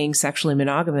staying sexually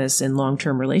monogamous in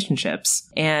long-term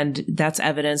relationships. And that's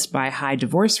evidenced by high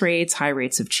divorce rates, high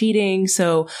rates of cheating.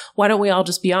 So why don't we all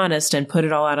just be honest and put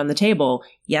it all out on the table?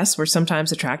 Yes, we're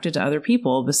sometimes attracted to other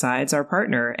people besides our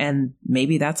partner, and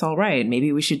maybe that's all right.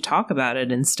 Maybe we should talk about it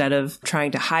instead of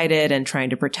trying to hide it and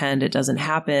trying to pretend it doesn't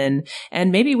happen.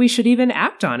 And maybe we should even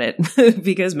act on it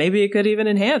because maybe it could even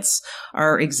enhance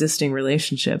our existing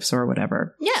relationships or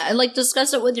whatever. Yeah, and like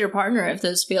discuss it with your partner if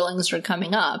those feelings are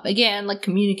coming up. Again, like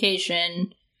communication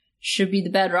should be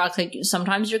the bedrock. Like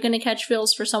sometimes you're going to catch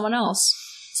feels for someone else.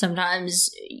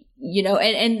 Sometimes,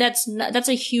 and that's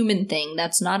a human thing.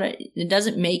 It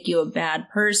doesn't make you a bad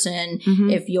person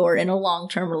if you're in a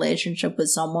long-term relationship with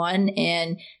someone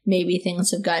and maybe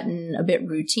things have gotten a bit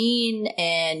routine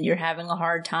and you're having a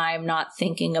hard time not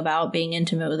thinking about being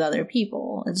intimate with other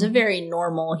people. It's a very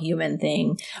normal human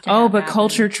thing. But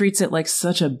culture treats it like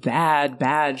such a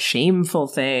bad, shameful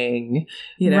thing.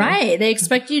 Right. They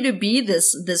expect you to be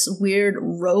this weird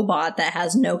robot that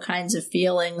has no kinds of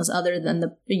feelings other than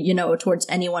towards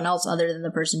anyone else other than the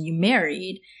person you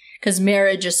married. because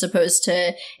marriage is supposed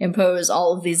to impose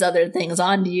all of these other things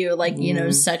onto you, like, you know,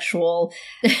 sexual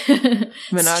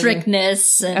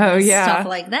strictness and stuff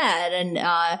like that. And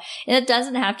it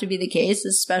doesn't have to be the case,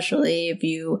 especially if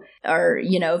you are,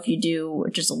 you know, if you do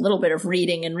just a little bit of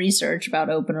reading and research about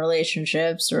open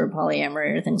relationships or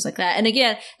polyamory or things like that. And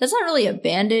again, that's not really a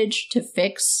bandage to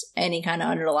fix any kind of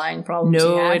underlying problems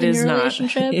you have in your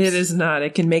relationships. It is not.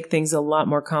 It can make things a lot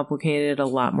more complicated, a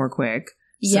lot more quick.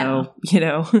 So, you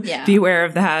know, beware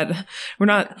of that.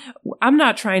 I'm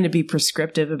not trying to be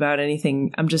prescriptive about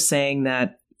anything. I'm just saying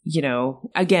that, you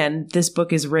know, again, this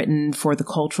book is written for the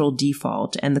cultural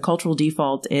default, and the cultural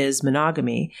default is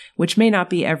monogamy, which may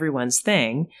not be everyone's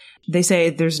thing. They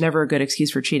say there's never a good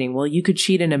excuse for cheating. Well, you could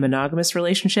cheat in a monogamous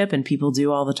relationship, and people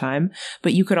do all the time,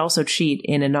 but you could also cheat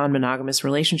in a non-monogamous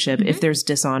relationship if there's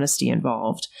dishonesty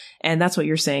involved. And that's what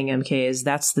you're saying, MK, is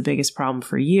that's the biggest problem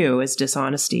for you is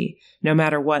dishonesty. No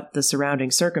matter what the surrounding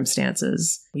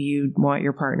circumstances, you want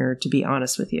your partner to be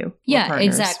honest with you. Yeah,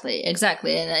 exactly.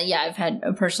 And I've had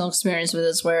a personal experience with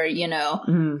this where, you know,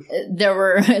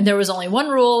 there was only one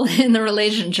rule in the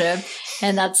relationship,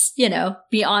 and that's, you know,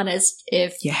 be honest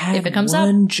if it comes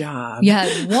up. Job. You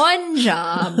had one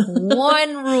job,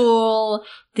 one rule.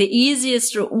 The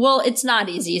easiest, well, it's not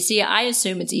easy. See, I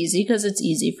assume it's easy because it's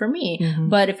easy for me.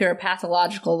 But if you're a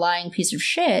pathological lying piece of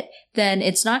shit, then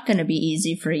it's not going to be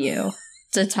easy for you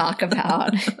to talk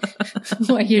about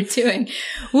what you're doing.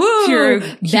 Woo!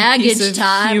 Baggage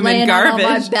time. Laying out all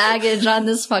my baggage on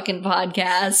this fucking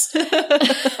podcast.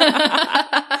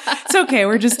 It's okay.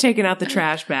 We're just taking out the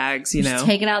trash bags, you know. Just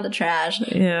taking out the trash.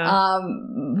 Yeah.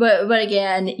 But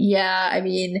again, yeah, I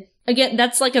mean, again,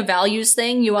 that's like a values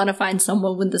thing. You want to find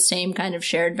someone with the same kind of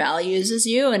shared values as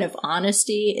you. And if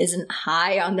honesty isn't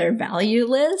high on their value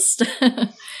list,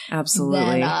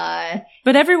 absolutely. Then,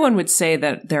 but everyone would say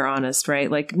that they're honest,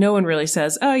 right? Like, no one really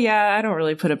says, oh, yeah, I don't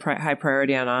really put a high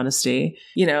priority on honesty.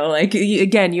 You know, like,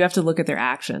 again, you have to look at their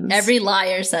actions. Every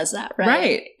liar says that,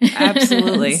 right? Right.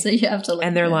 Absolutely. So you have to look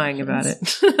and they're lying about it.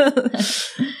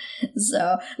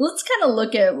 So let's kind of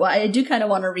look at why I do kind of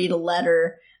want to read a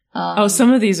letter.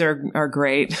 Some of these are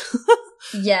great.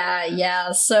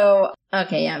 Yeah. So,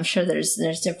 okay, yeah, I'm sure there's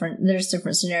different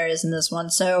scenarios in this one.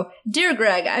 So, dear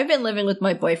Greg, I've been living with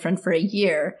my boyfriend for a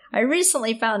year. I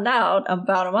recently found out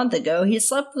about a month ago he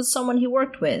slept with someone he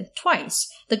worked with twice.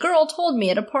 The girl told me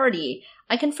at a party.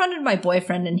 I confronted my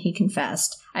boyfriend and he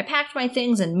confessed. I packed my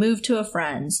things and moved to a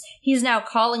friend's. He's now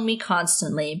calling me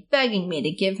constantly, begging me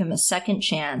to give him a second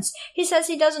chance. He says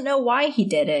he doesn't know why he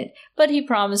did it, but he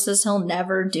promises he'll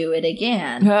never do it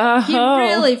again. He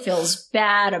really feels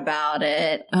bad about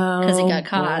it because he got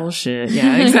caught. Bullshit.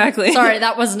 Yeah, exactly. Sorry,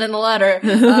 that wasn't in the letter.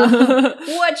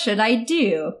 What should I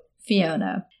do?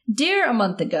 Fiona. Dear, a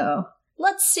month ago.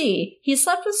 Let's see. He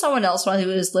slept with someone else while he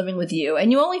was living with you,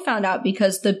 and you only found out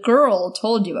because the girl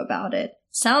told you about it.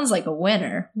 Sounds like a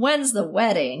winner. When's the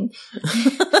wedding?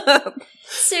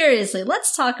 Seriously,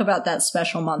 let's talk about that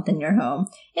special month in your home.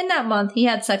 In that month, he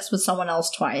had sex with someone else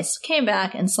twice, came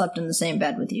back, and slept in the same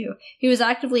bed with you. He was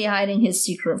actively hiding his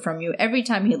secret from you every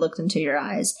time he looked into your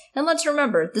eyes. And let's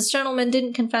remember, this gentleman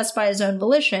didn't confess by his own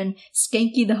volition.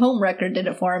 Skanky the homewrecker did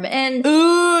it for him, and—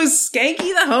 Ooh, Skanky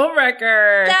the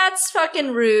homewrecker! That's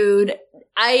fucking rude.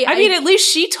 I mean, at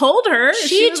least she told her.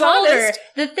 She told her.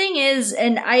 The thing is,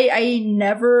 and I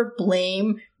never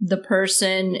blame the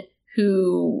person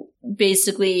who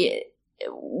basically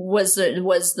was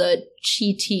the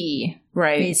cheatee.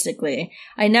 Right. Basically.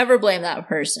 I never blame that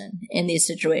person in these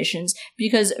situations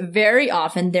because very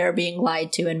often they're being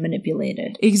lied to and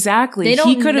manipulated. Exactly. They don't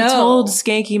he could have know. told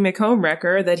Skanky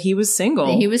McHomewrecker that he was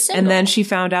single. And then she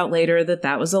found out later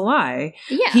that was a lie.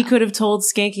 Yeah. He could have told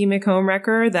Skanky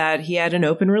McHomewrecker that he had an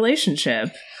open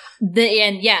relationship.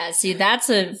 See, that's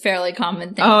a fairly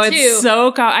common thing, too. It's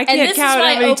so common. I can't count how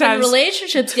many times. And this is why open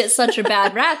relationships get such a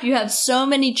bad rap. You have so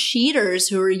many cheaters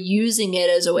who are using it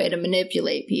as a way to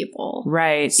manipulate people.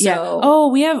 Right. So, yeah.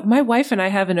 Oh, my wife and I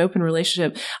have an open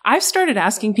relationship. I've started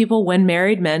asking people when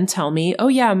married men tell me, oh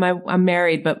yeah, I'm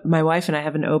married, but my wife and I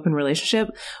have an open relationship.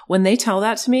 When they tell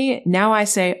that to me, now I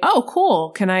say, oh,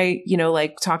 cool. Can I,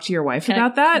 talk to your wife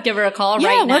about that? Give her a call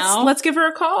right now. Let's give her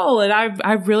a call. And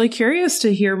I'm really curious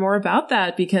to hear more about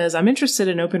that because I'm interested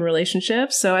in open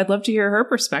relationships. So I'd love to hear her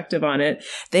perspective on it.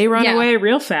 They run away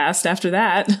real fast after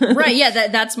that. Right. Yeah.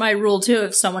 That's my rule too.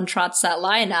 If someone trots that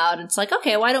line out, it's like,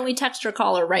 okay, why don't we text or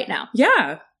call her right now?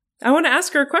 Yeah. I want to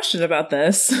ask her a question about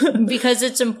this. Because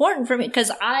it's important for me.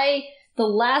 Because the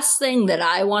last thing that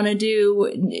I want to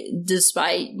do,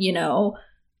 despite,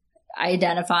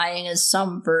 identifying as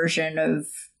some version of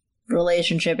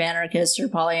relationship anarchist or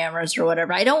polyamorous or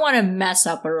whatever. I don't want to mess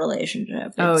up a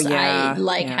relationship.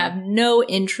 I have no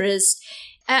interest.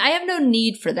 I have no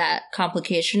need for that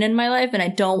complication in my life, and I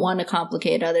don't want to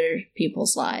complicate other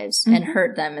people's lives and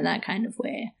hurt them in that kind of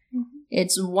way.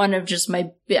 It's one of just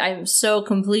I'm so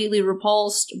completely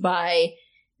repulsed by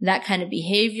that kind of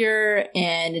behavior,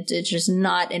 and it's just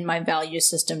not in my value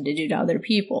system to do to other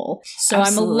people. So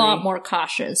Absolutely. I'm a lot more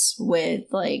cautious with,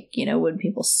 like, you know, when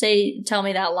people tell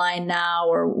me that line now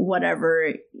or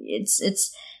whatever,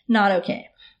 it's not okay.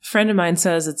 A friend of mine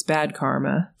says it's bad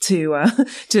karma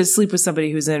to sleep with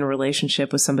somebody who's in a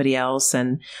relationship with somebody else.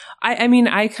 And I mean,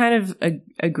 I kind of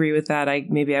agree with that.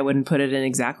 Maybe I wouldn't put it in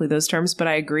exactly those terms, but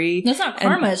I agree. That's not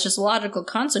karma. It's just logical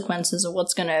consequences of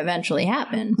what's going to eventually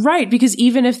happen. Right. Because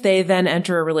even if they then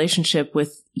enter a relationship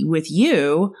with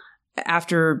you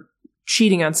after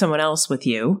cheating on someone else with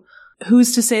you,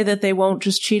 who's to say that they won't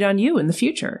just cheat on you in the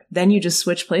future? Then you just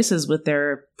switch places with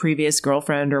their previous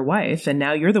girlfriend or wife, and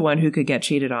now you're the one who could get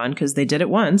cheated on because they did it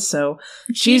once. So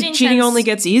cheating only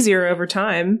gets easier over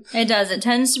time. It does. It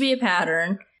tends to be a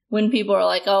pattern. When people are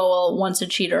like, oh, well, once a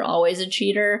cheater, always a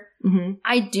cheater. Mm-hmm.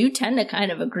 I do tend to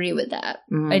kind of agree with that.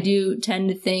 Mm-hmm. I do tend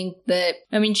to think that,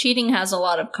 I mean, cheating has a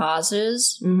lot of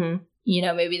causes. Mm-hmm. You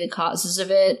know, maybe the causes of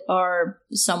it are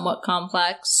somewhat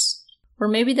complex. Or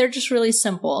maybe they're just really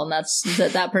simple, and that's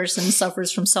that person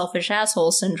suffers from selfish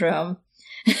asshole syndrome.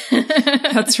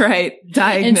 That's right.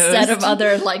 Diagnosed. Instead of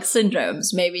other, like,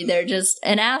 syndromes. Maybe they're just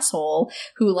an asshole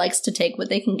who likes to take what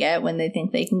they can get when they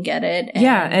think they can get it.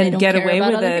 And get away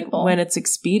with it when it's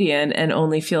expedient, and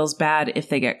only feels bad if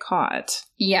they get caught.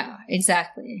 Yeah,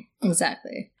 exactly.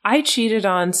 Exactly. I cheated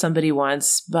on somebody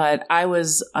once, but I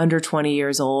was under 20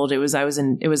 years old. It was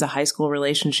a high school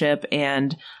relationship,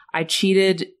 and I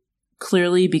cheated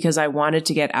clearly because I wanted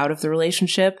to get out of the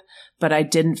relationship, but I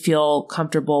didn't feel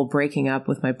comfortable breaking up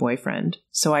with my boyfriend.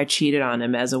 So I cheated on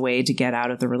him as a way to get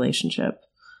out of the relationship.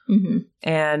 Mm-hmm.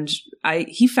 And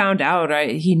he found out.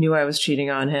 He knew I was cheating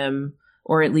on him,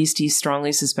 or at least he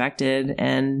strongly suspected.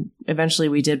 And eventually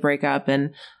we did break up,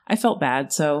 and I felt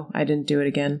bad, so I didn't do it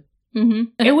again.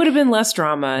 Mm-hmm. It would have been less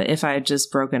drama if I had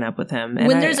just broken up with him. And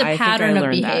when there's a pattern of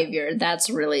behavior, that's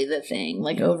really the thing.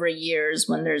 Like, over years,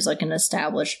 when there's like an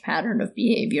established pattern of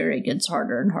behavior, it gets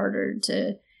harder and harder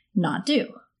to not do.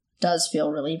 It does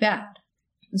feel really bad.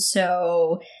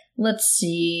 So let's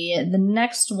see. The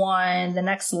next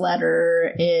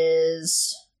letter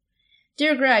is...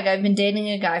 Dear Greg, I've been dating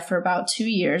a guy for about 2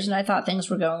 years, and I thought things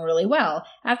were going really well.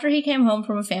 After he came home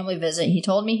from a family visit, he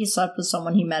told me he slept with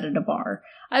someone he met at a bar.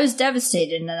 I was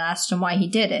devastated and asked him why he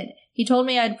did it. He told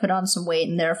me I'd put on some weight,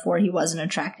 and therefore he wasn't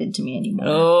attracted to me anymore.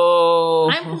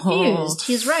 Oh. I'm confused.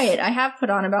 He's right. I have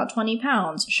put on about 20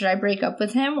 pounds. Should I break up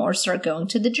with him or start going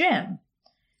to the gym?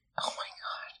 Oh my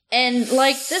God. And,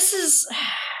 like, this is...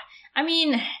 I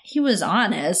mean, he was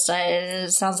honest.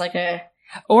 It sounds like a...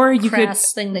 Or you could could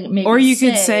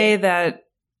say that,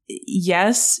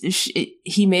 yes,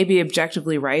 he may be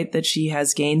objectively right that she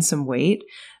has gained some weight,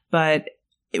 but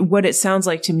what it sounds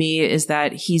like to me is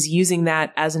that he's using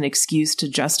that as an excuse to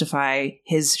justify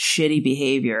his shitty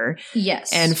behavior.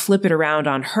 Yes. And flip it around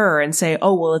on her and say,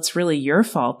 oh, well, it's really your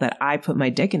fault that I put my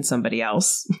dick in somebody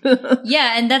else.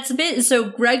 Yeah, and that's a bit... So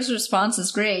Greg's response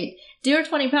is great. Dear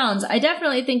 20 pounds, I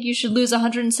definitely think you should lose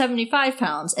 175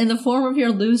 pounds in the form of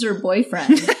your loser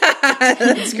boyfriend.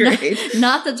 That's great.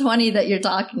 Not the 20 that you're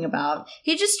talking about.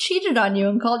 He just cheated on you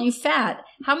and called you fat.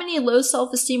 How many low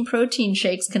self-esteem protein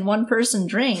shakes can one person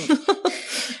drink?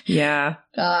 Yeah.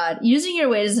 God, using your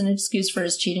weight as an excuse for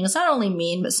his cheating is not only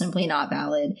mean, but simply not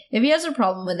valid. If he has a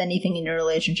problem with anything in your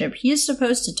relationship, he is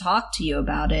supposed to talk to you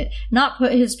about it, not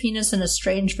put his penis in a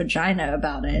strange vagina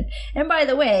about it. And by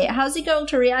the way, how's he going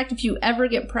to react if you ever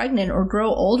get pregnant or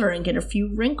grow older and get a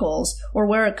few wrinkles or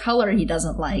wear a color he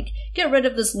doesn't like? Get rid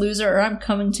of this loser, or I'm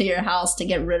coming to your house to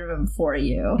get rid of him for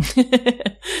you.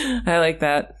 I like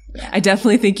that. Yeah. I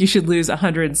definitely think you should lose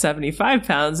 175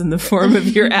 pounds in the form of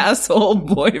your asshole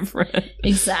boyfriend.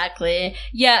 Exactly.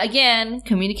 Yeah, again,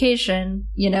 communication.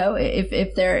 You know,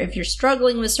 if you're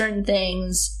struggling with certain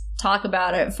things, talk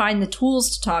about it. Find the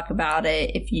tools to talk about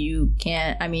it. If you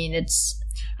can't, I mean,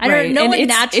 no one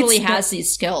naturally has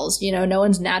these skills. You know, no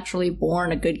one's naturally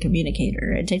born a good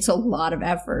communicator. It takes a lot of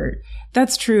effort.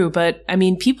 That's true. But I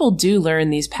mean, people do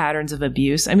learn these patterns of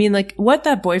abuse. I mean, like what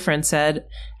that boyfriend said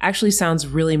actually sounds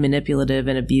really manipulative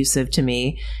and abusive to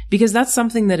me, because that's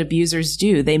something that abusers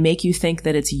do. They make you think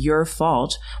that it's your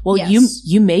fault. Well, yes.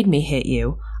 You made me hit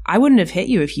you. I wouldn't have hit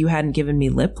you if you hadn't given me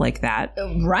lip like that.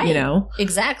 Right. You know?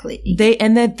 Exactly.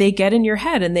 They get in your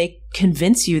head and they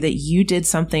convince you that you did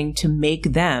something to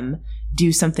make them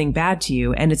do something bad to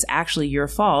you and it's actually your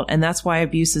fault. And that's why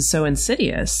abuse is so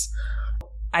insidious.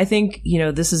 I think,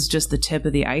 this is just the tip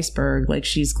of the iceberg. Like,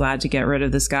 she's glad to get rid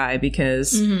of this guy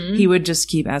because he would just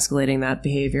keep escalating that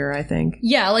behavior, I think.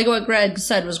 Yeah, like what Greg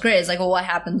said was great. It's like, well, what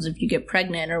happens if you get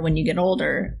pregnant or when you get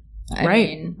older?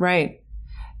 Right.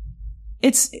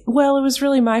 It was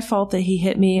really my fault that he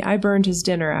hit me. I burned his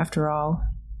dinner after all.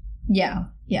 Yeah.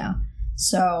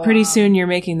 So pretty soon you're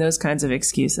making those kinds of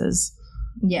excuses.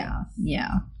 Yeah.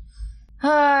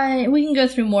 We can go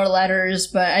through more letters,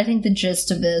 but I think the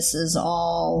gist of this is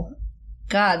all,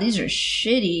 God, these are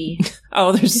shitty.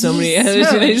 Oh, there's so many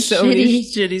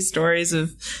shitty stories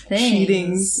of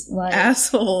cheating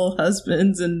asshole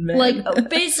husbands and men. Like,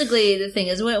 basically, the thing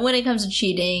is, when it comes to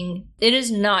cheating, it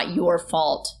is not your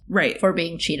fault for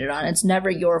being cheated on. It's never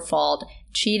your fault.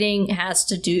 Cheating has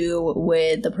to do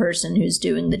with the person who's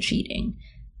doing the cheating.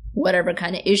 Whatever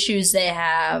kind of issues they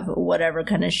have, whatever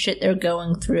kind of shit they're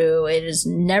going through, it is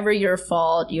never your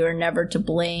fault. You're never to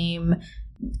blame.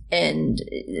 And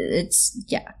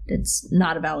it's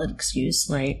not a valid excuse.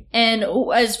 Right. And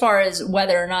as far as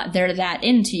whether or not they're that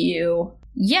into you,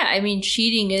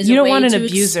 cheating is you a don't way want an to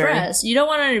abuser. Express. You don't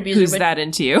want an abuser who's that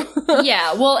into you.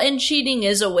 Yeah, well, and cheating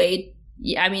is a way.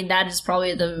 That is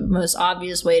probably the most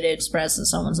obvious way to express that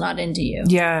someone's not into you.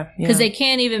 Yeah. Because they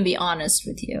can't even be honest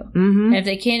with you. Mm-hmm. And if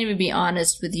they can't even be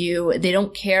honest with you, they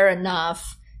don't care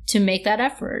enough to make that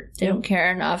effort. They don't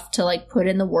care enough to put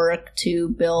in the work to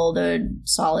build a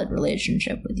solid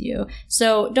relationship with you.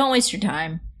 So don't waste your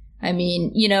time.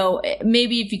 Maybe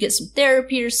if you get some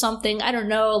therapy or something, I don't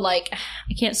know, I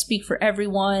can't speak for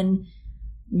everyone.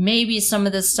 Maybe some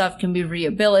of this stuff can be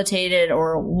rehabilitated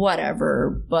or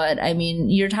whatever, but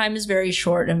your time is very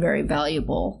short and very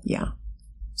valuable. Yeah.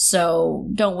 So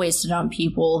don't waste it on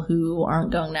people who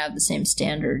aren't going to have the same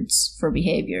standards for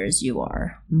behavior as you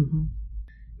are. Mm-hmm.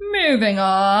 Moving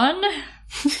on.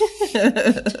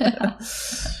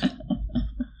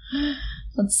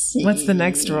 Let's see. What's the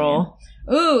next rule?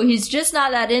 Ooh, he's just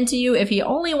not that into you if he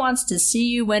only wants to see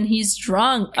you when he's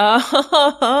drunk.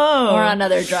 Oh. Or on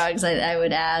other drugs, I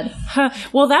would add.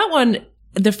 Well, that one,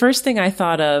 the first thing I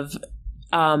thought of,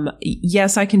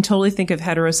 yes, I can totally think of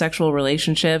heterosexual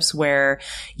relationships where,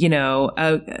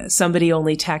 somebody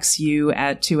only texts you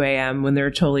at 2 a.m. when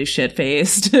they're totally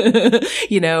shit-faced,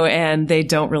 and they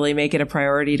don't really make it a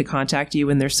priority to contact you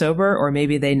when they're sober, or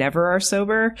maybe they never are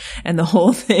sober. And the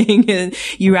whole thing is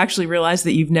you actually realize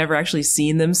that you've never actually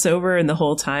seen them sober in the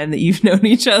whole time that you've known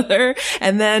each other.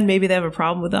 And then maybe they have a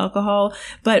problem with alcohol.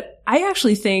 But I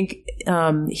actually think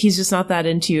he's just not that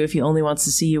into you if he only wants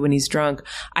to see you when he's drunk.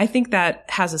 I think that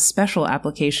has a special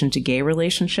application to gay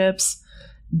relationships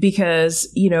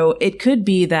because, it could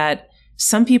be that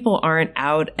some people aren't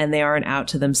out and they aren't out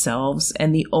to themselves.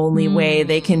 And the only way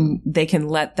they can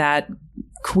let that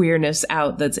queerness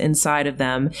out that's inside of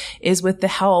them is with the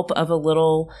help of a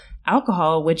little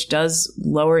alcohol, which does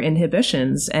lower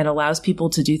inhibitions and allows people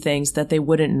to do things that they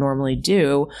wouldn't normally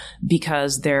do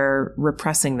because they're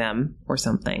repressing them or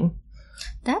something.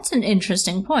 That's an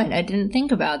interesting point. I didn't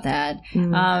think about that.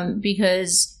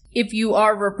 Because if you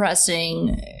are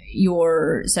repressing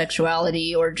your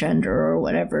sexuality or gender or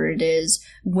whatever it is,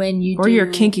 when you your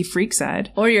kinky freak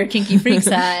side. Or your kinky freak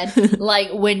side, like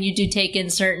when you do take in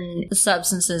certain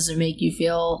substances that make you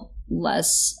feel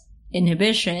less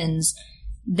inhibitions,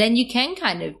 then you can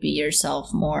kind of be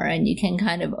yourself more and you can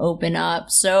kind of open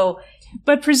up. So,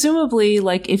 but presumably,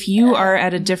 if you are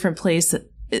at a different place,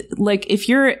 if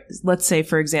you're, let's say,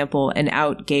 for example, an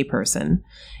out gay person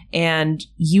and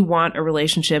you want a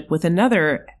relationship with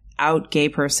another out gay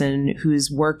person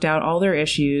who's worked out all their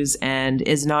issues and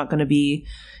is not going to be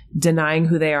denying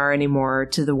who they are anymore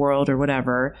to the world or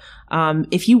whatever.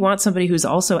 If you want somebody who's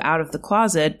also out of the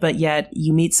closet, but yet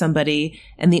you meet somebody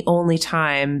and the only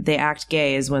time they act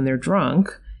gay is when they're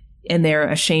drunk and they're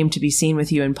ashamed to be seen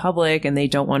with you in public and they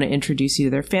don't want to introduce you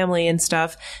to their family and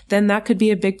stuff, then that could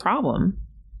be a big problem.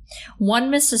 One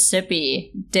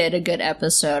Mississippi did a good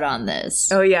episode on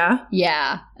this. Oh, yeah?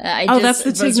 Yeah. That's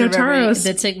the Tig Notaro.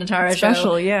 The Tig Notaro special,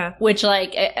 show. Yeah. Which,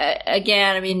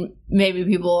 again, maybe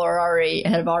people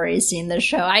have already seen this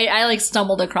show. I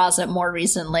stumbled across it more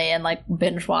recently and,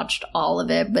 binge watched all of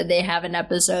it. But they have an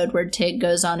episode where Tig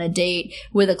goes on a date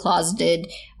with a closeted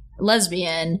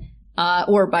lesbian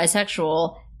or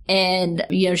bisexual. And,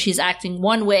 she's acting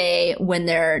one way when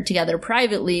they're together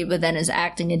privately, but then is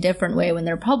acting a different way when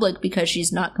they're public because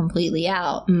she's not completely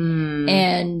out.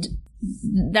 And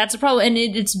that's a problem. And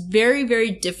it's very,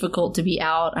 very difficult to be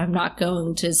out. I'm not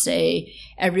going to say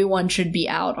everyone should be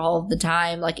out all of the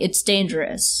time. It's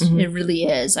dangerous. Mm-hmm. It really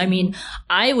is. I mean,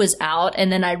 I was out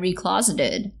and then I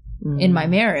recloseted in my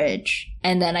marriage,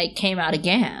 and then I came out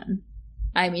again.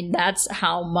 I mean, that's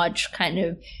how much kind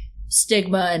of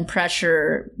stigma and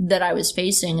pressure that I was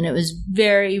facing. And it was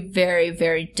very, very,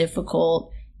 very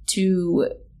difficult to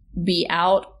be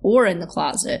out or in the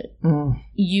closet.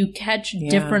 You catch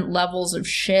different levels of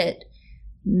shit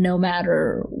no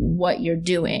matter what you're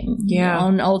doing. Yeah.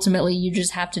 And ultimately, you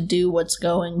just have to do what's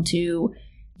going to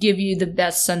give you the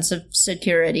best sense of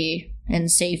security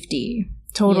and safety.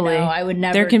 Totally. You know, I would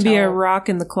never There can be a rock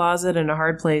in the closet and a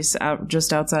hard place out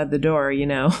just outside the door, you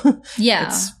know?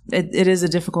 Yeah. It is a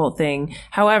difficult thing.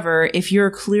 However, if you're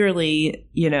clearly,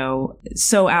 you know,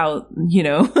 so out, you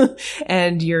know,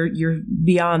 and you're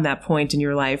beyond that point in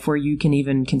your life where you can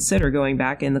even consider going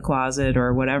back in the closet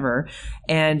or whatever,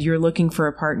 and you're looking for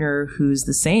a partner who's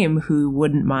the same, who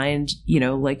wouldn't mind, you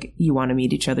know, like you want to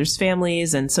meet each other's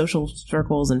families and social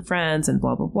circles and friends and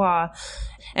blah, blah, blah.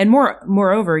 And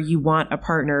moreover, you want a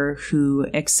partner who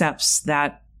accepts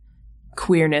that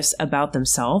queerness about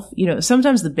themselves. You know,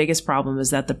 sometimes the biggest problem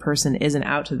is that the person isn't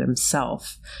out to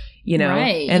themselves, you know,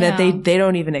 right, and that they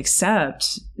don't even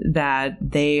accept that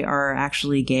they are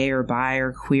actually gay or bi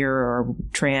or queer or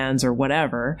trans or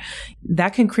whatever.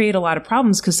 That can create a lot of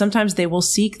problems because sometimes they will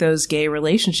seek those gay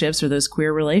relationships or those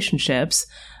queer relationships,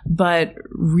 but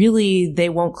really they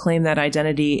won't claim that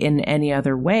identity in any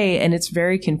other way. And it's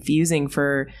very confusing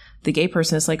for the gay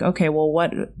person. It's like, okay, well,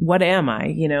 what am I?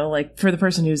 You know, like for the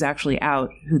person who's actually out,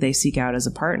 who they seek out as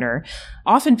a partner.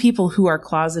 Often people who are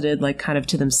closeted, like kind of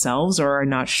to themselves or are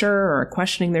not sure or are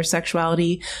questioning their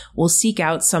sexuality will seek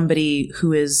out somebody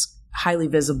who is highly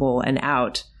visible and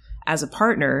out as a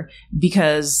partner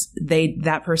because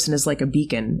that person is like a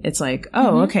beacon. It's like,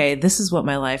 oh, okay, this is what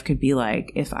my life could be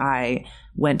like if I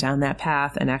went down that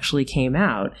path and actually came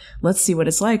out. Let's see what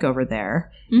it's like over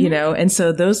there, you know? And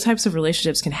so those types of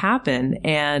relationships can happen.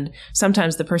 And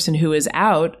sometimes the person who is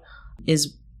out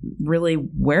is really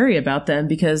wary about them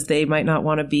because they might not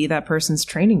want to be that person's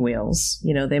training wheels.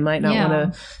 You know, they might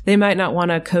not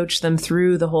want to coach them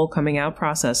through the whole coming out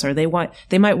process, or they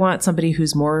might want somebody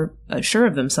who's more sure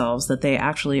of themselves that they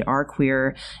actually are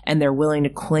queer and they're willing to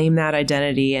claim that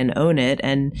identity and own it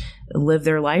and live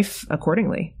their life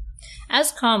accordingly.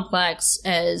 As complex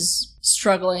as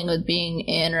struggling with being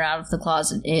in or out of the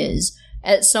closet is,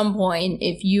 at some point,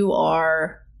 if you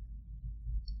are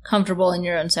comfortable in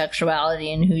your own sexuality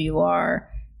and who you are,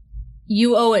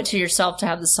 you owe it to yourself to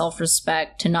have the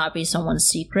self-respect to not be someone's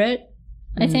secret,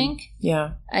 I think.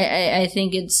 Yeah. I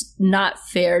think it's not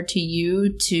fair to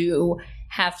you to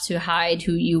have to hide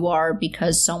who you are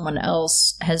because someone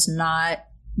else has not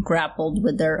grappled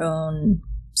with their own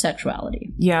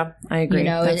sexuality. Yeah, I agree. You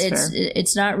know, That's fair.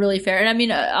 it's not really fair. And I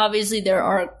mean, obviously there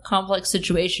are complex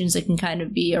situations that can kind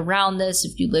of be around this.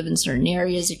 If you live in certain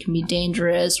areas, it can be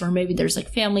dangerous, or maybe there's like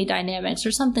family dynamics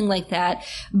or something like that.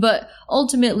 But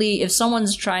ultimately, if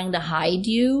someone's trying to hide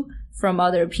you from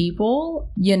other people,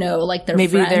 you know, like their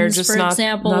maybe friends, they're just for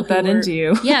example, not that into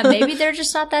you. Yeah, maybe they're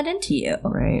just not that into you.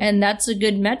 Right. And that's a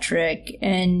good metric.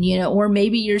 And, you know, or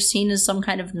maybe you're seen as some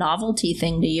kind of novelty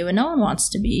thing to you and no one wants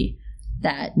to be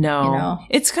that. No, you know?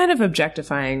 It's kind of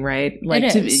objectifying, right? Like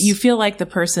It is. You feel like the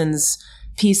person's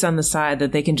piece on the side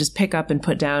that they can just pick up and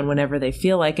put down whenever they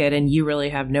feel like it, and you really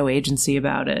have no agency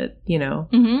about it, you know?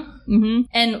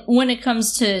 And when it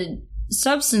comes to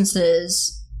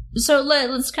substances, so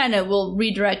let's we'll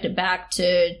redirect it back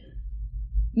to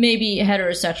maybe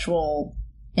heterosexual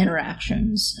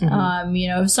interactions. You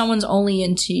know, if someone's only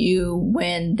into you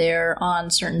when they're on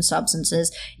certain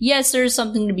substances, yes, there's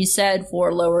something to be said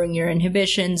for lowering your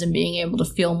inhibitions and being able to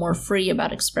feel more free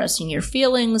about expressing your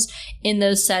feelings in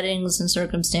those settings and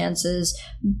circumstances.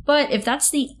 But if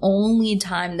that's the only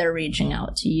time they're reaching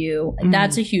out to you,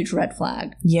 that's a huge red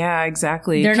flag. Yeah,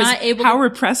 exactly. They're not able. How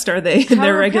repressed are they in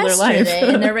their regular life?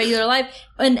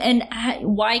 And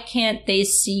why can't they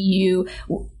see you?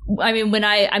 I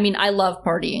mean, I love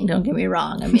partying, don't get me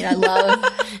wrong. I mean,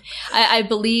 I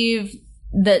believe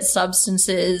that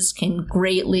substances can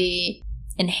greatly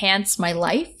enhance my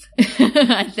life.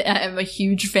 I'm a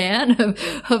huge fan of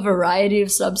a variety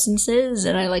of substances,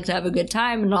 and I like to have a good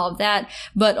time and all of that.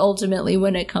 But ultimately,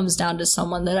 when it comes down to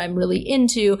someone that I'm really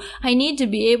into, I need to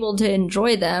be able to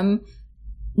enjoy them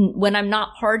when I'm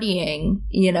not partying.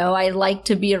 You know, I like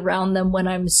to be around them when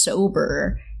I'm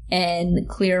sober and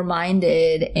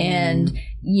clear-minded, and,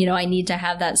 you know, I need to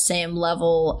have that same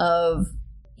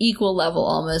equal level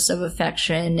almost of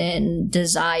affection and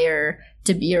desire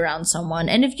to be around someone.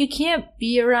 And if you can't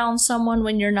be around someone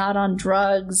when you're not on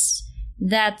drugs,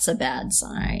 that's a bad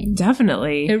sign.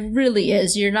 Definitely. It really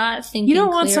is. You're not thinking You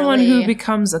don't want clearly. someone who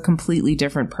becomes a completely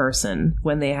different person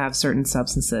when they have certain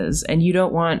substances, and you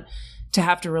don't want to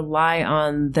have to rely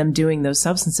on them doing those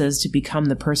substances to become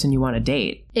the person you want to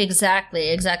date.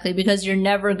 Exactly, because you're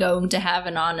never going to have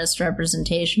an honest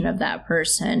representation of that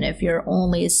person if you're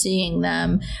only seeing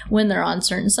them when they're on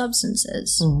certain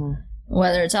substances. Mm-hmm.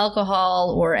 Whether it's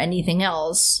alcohol or anything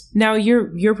else. Now,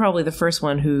 you're probably the first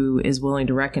one who is willing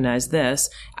to recognize this.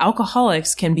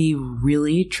 Alcoholics can be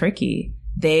really tricky.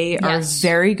 They are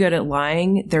very good at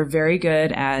lying. They're very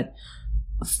good at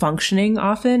functioning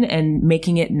often and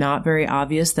making it not very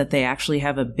obvious that they actually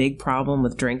have a big problem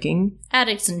with drinking.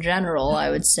 Addicts in general, I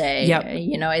would say. Yep.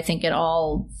 I think it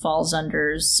all falls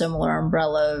under similar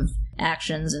umbrella of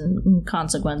actions and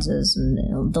consequences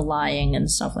and the lying and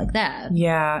stuff like that.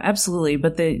 Yeah, absolutely.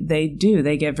 But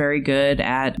they get very good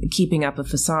at keeping up a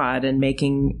facade and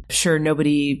making sure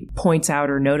nobody points out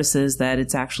or notices that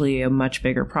it's actually a much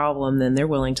bigger problem than they're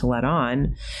willing to let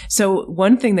on. So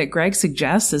one thing that Greg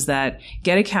suggests is that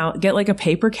get like a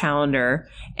paper calendar,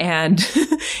 and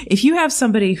if you have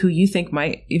somebody who you think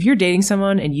if you're dating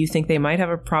someone and you think they might have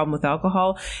a problem with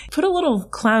alcohol, put a little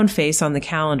clown face on the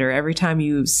calendar every time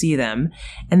you see them.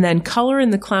 And then color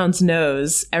in the clown's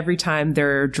nose every time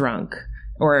they're drunk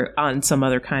or on some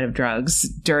other kind of drugs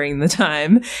during the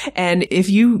time. And if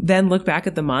you then look back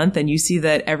at the month and you see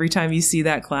that every time you see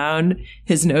that clown,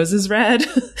 his nose is red,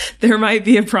 there might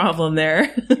be a problem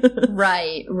there.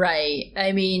 Right.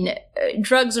 I mean,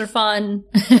 drugs are fun.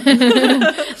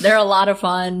 They're a lot of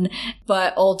fun.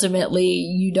 But ultimately,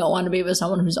 you don't want to be with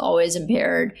someone who's always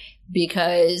impaired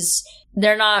because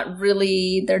they're not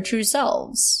really their true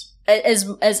selves.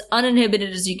 As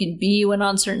uninhibited as you can be when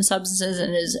on certain substances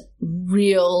and as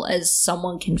real as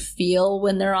someone can feel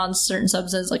when they're on certain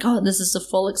substances, like, oh, this is the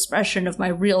full expression of my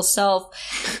real self.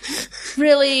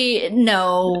 Really?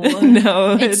 No.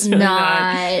 No, it's really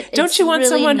not. Don't you want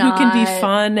someone who can be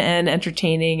fun and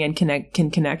entertaining and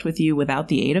can connect with you without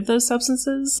the aid of those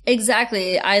substances?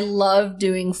 Exactly. I love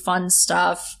doing fun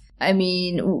stuff. I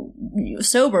mean,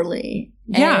 soberly.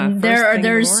 Yeah. And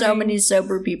there's so many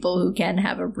sober people who can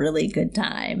have a really good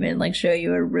time and like show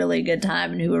you a really good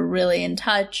time and who are really in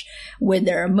touch with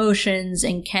their emotions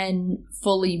and can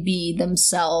fully be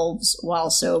themselves while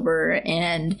sober.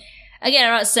 And again,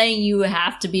 I'm not saying you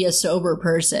have to be a sober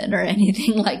person or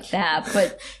anything like that,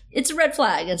 but it's a red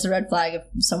flag. It's a red flag if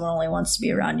someone only wants to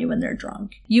be around you when they're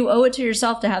drunk. You owe it to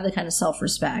yourself to have the kind of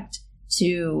self-respect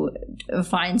to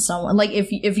find someone, like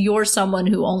if you're someone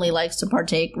who only likes to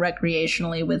partake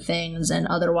recreationally with things and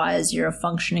otherwise you're a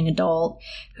functioning adult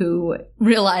who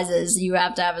realizes you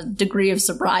have to have a degree of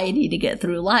sobriety to get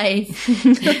through life,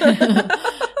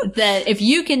 that if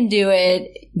you can do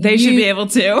it, they should be able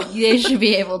to. They should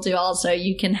be able to also.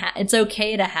 You can it's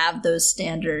okay to have those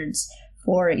standards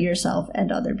for yourself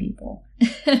and other people.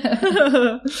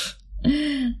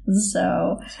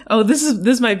 So,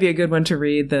 this might be a good one to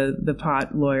read, the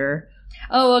pot lawyer.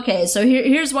 Oh, okay. So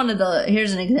here's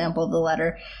an example of the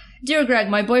letter. Dear Greg,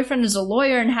 my boyfriend is a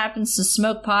lawyer and happens to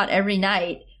smoke pot every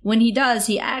night. When he does,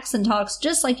 he acts and talks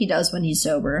just like he does when he's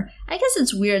sober. I guess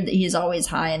it's weird that he's always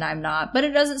high and I'm not, but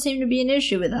it doesn't seem to be an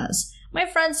issue with us. My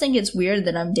friends think it's weird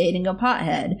that I'm dating a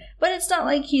pothead, but it's not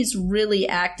like he's really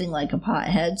acting like a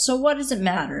pothead, so what does it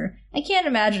matter? I can't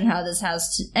imagine how this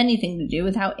has anything to do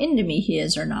with how into me he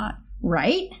is or not,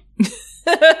 right? This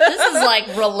is like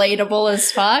relatable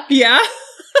as fuck. Yeah.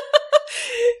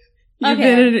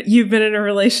 You've been in a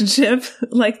relationship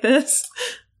like this?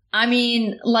 I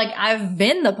mean, like, I've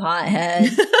been the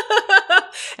pothead.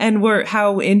 And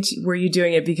were you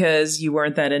doing it because you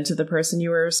weren't that into the person you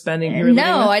were living with?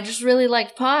 No, I just really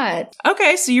liked pot.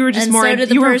 Okay, so you were just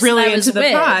you were really into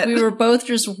the pot. We were both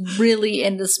just really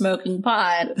into smoking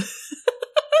pot.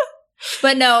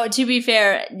 But no, to be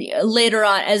fair, later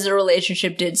on, as the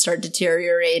relationship did start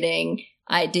deteriorating,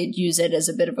 I did use it as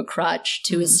a bit of a crutch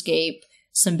to escape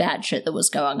some bad shit that was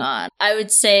going on. I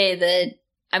would say that,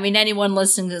 I mean, anyone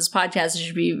listening to this podcast, it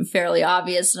should be fairly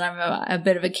obvious that I'm a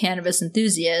bit of a cannabis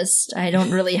enthusiast. I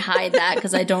don't really hide that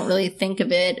because I don't really think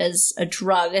of it as a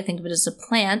drug. I think of it as a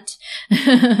plant.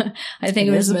 I think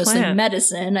of it as mostly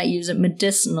medicine. I use it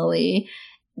medicinally.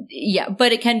 Yeah,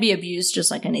 but it can be abused just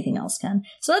like anything else can.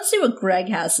 So let's see what Greg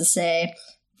has to say.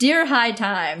 Dear High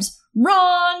Times.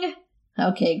 Wrong!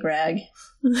 Okay, Greg.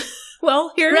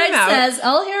 Well, hear Greg him out. says,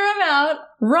 I'll hear him out.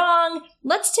 Wrong.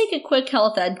 Let's take a quick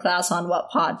health ed class on what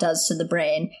pot does to the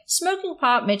brain. Smoking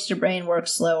pot makes your brain work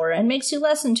slower and makes you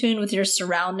less in tune with your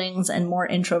surroundings and more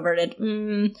introverted.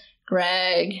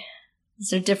 Greg.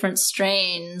 These are different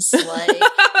strains. Like,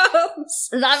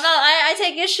 I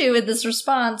take issue with this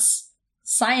response.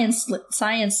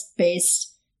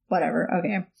 Science-based. Whatever.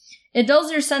 Okay. It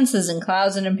dulls your senses and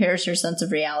clouds and impairs your sense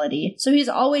of reality. So he's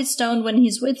always stoned when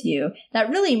he's with you. That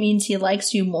really means he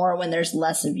likes you more when there's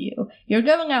less of you. You're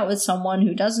going out with someone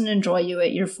who doesn't enjoy you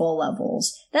at your full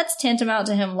levels. That's tantamount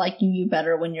to him liking you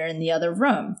better when you're in the other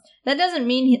room. That doesn't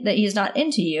mean that he's not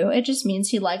into you. It just means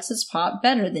he likes his pot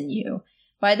better than you.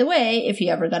 By the way, if he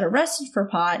ever got arrested for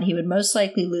pot, he would most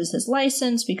likely lose his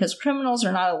license because criminals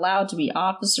are not allowed to be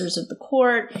officers of the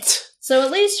court. So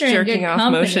at least you're in good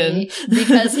company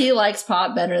because he likes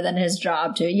pot better than his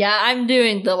job too. Yeah, I'm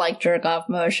doing the jerk off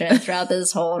motion throughout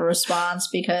this whole response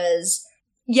because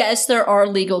yes, there are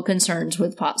legal concerns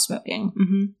with pot smoking.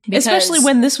 Mm-hmm. Especially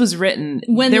when this was written.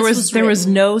 There was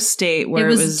no state where it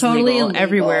was totally legal.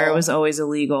 Everywhere it was always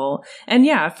illegal. And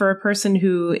yeah, for a person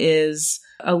who is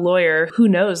a lawyer, who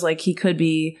knows, he could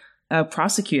be a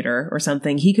prosecutor or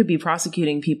something. He could be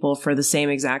prosecuting people for the same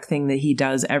exact thing that he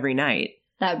does every night.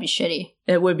 That would be shitty.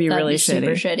 It would be really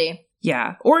super shitty.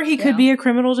 Yeah. Or he could be a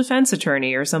criminal defense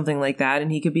attorney or something like that,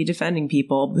 and he could be defending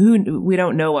people who we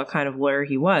don't know what kind of lawyer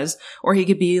he was. Or he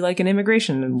could be an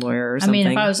immigration lawyer or something. I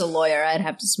mean, if I was a lawyer, I'd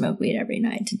have to smoke weed every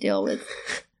night to deal with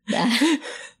that.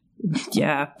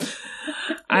 Yeah.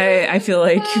 I feel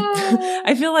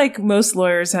like most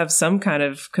lawyers have some kind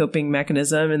of coping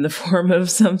mechanism in the form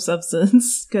of some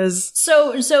substance because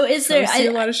so is there I see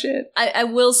a lot of shit. I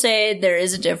will say there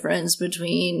is a difference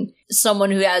between someone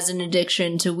who has an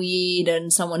addiction to weed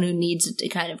and someone who needs it to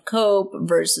kind of cope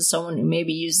versus someone who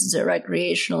maybe uses it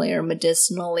recreationally or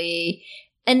medicinally.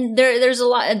 And there's a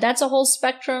lot, that's a whole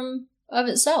spectrum of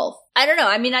itself. I don't know.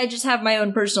 I mean, I just have my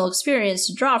own personal experience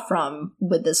to draw from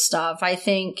with this stuff. I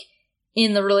think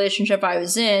in the relationship I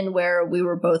was in where we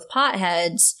were both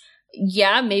potheads,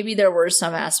 yeah, maybe there were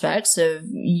some aspects of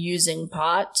using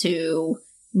pot to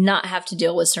not have to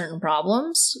deal with certain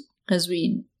problems because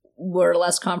we were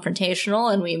less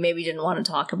confrontational and we maybe didn't want to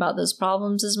talk about those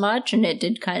problems as much. And it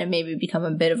did kind of maybe become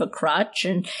a bit of a crutch.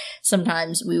 And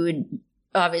sometimes we would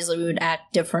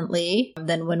act differently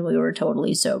than when we were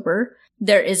totally sober.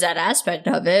 There is that aspect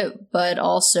of it, but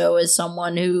also as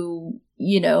someone who,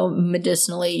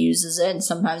 medicinally uses it and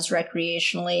sometimes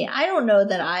recreationally, I don't know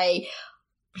that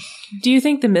Do you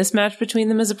think the mismatch between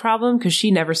them is a problem? Because she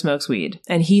never smokes weed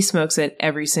and he smokes it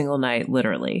every single night,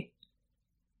 literally.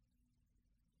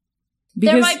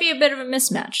 There might be a bit of a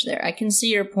mismatch there. I can see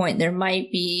your point. There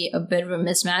might be a bit of a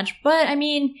mismatch, but I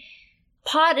mean,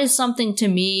 pot is something to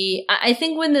me. I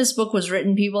think when this book was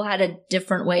written, people had a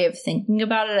different way of thinking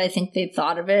about it. I think they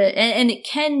thought of it, and it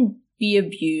can be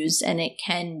abused and it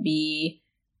can be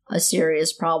a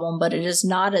serious problem, but it is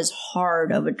not as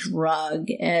hard of a drug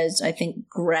as I think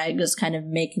Greg is kind of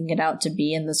making it out to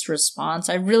be in this response.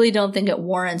 I really don't think it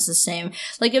warrants the same.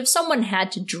 If someone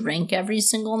had to drink every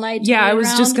single night, I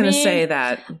was just going to say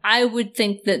that. I would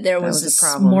think that there was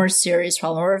a more serious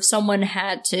problem, or if someone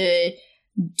had to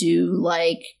do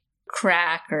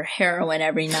crack or heroin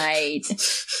every night.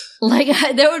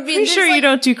 That would be. Pretty sure you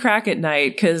don't do crack at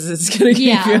night because it's going to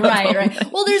keep you up.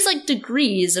 Right. Well, there's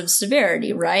degrees of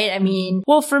severity, right? I mean,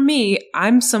 well, for me,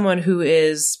 I'm someone who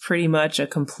is pretty much a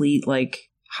complete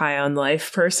high on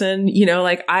life person.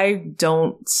 I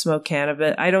don't smoke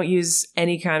cannabis. I don't use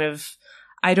any kind of.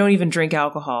 I don't even drink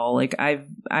alcohol.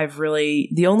 I've really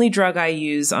the only drug I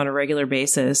use on a regular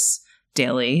basis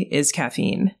daily is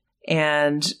caffeine.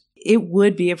 And it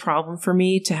would be a problem for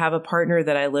me to have a partner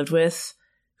that I lived with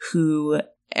who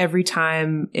every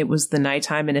time it was the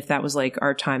nighttime, and if that was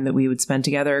our time that we would spend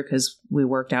together because we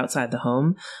worked outside the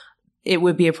home, it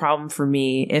would be a problem for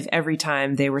me if every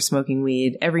time they were smoking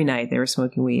weed, every night they were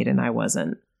smoking weed and I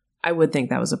wasn't. I would think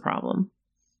that was a problem.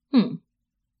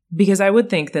 Because I would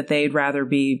think that they'd rather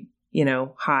be,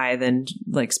 high than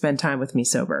spend time with me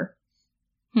sober.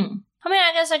 I mean,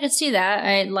 I guess I could see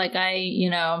that.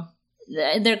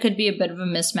 There could be a bit of a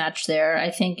mismatch there. I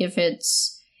think if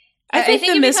it's, I think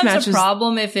it becomes a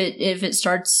problem if it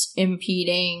starts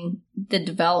impeding the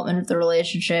development of the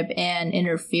relationship and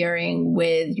interfering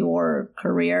with your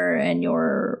career and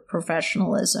your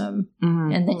professionalism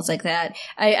and things like that.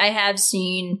 I have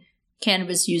seen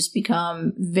cannabis use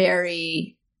become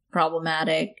very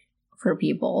problematic for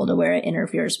people to where it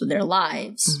interferes with their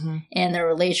lives and their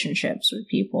relationships with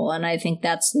people. And I think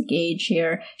that's the gauge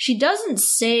here. She doesn't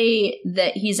say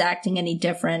that he's acting any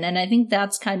different. And I think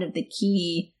that's kind of the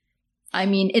key. I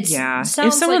mean, if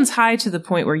someone's high to the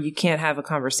point where you can't have a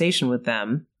conversation with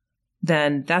them,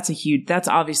 then that's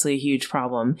obviously a huge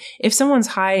problem. If someone's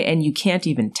high and you can't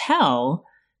even tell,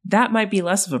 that might be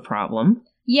less of a problem.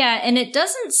 Yeah, and it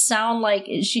doesn't sound like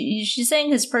she's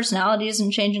saying his personality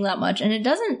isn't changing that much, and it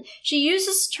doesn't. She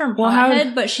uses the term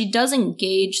pothead, but she doesn't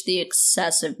gauge the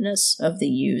excessiveness of the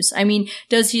use. I mean,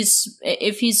 if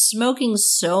he's smoking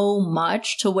so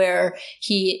much to where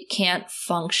he can't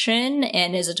function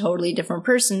and is a totally different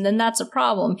person, then that's a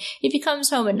problem. If he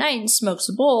comes home at night and smokes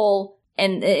a bowl,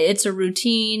 and it's a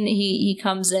routine, he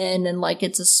comes in and like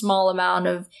it's a small amount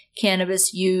of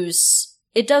cannabis use.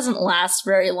 It doesn't last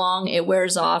very long. It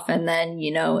wears off, and then,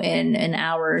 in an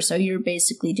hour or so, you're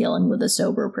basically dealing with a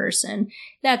sober person.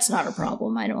 That's not a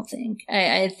problem, I don't think.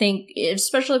 I think,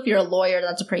 especially if you're a lawyer,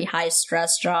 that's a pretty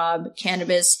high-stress job.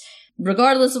 Cannabis,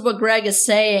 regardless of what Greg is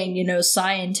saying,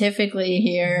 scientifically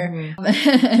here,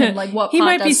 and like what he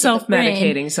might be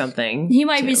self-medicating something. He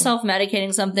might be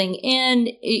self-medicating something, and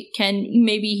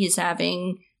maybe he's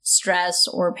having stress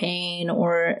or pain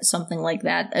or something like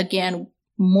that. Again,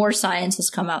 more science has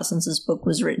come out since this book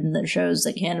was written that shows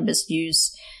that cannabis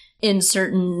use in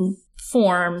certain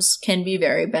forms can be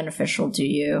very beneficial to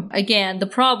you. Again, the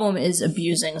problem is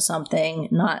abusing something,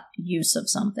 not use of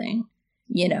something,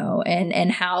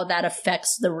 and how that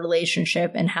affects the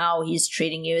relationship and how he's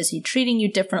treating you. Is he treating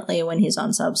you differently when he's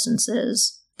on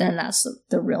substances? Then that's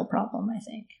the real problem, I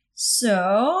think.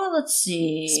 So, let's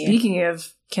see. Speaking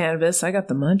of cannabis, I got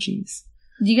the munchies.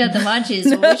 You got the munchies.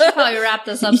 Well, we should probably wrap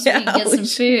this up so we can get some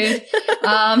food.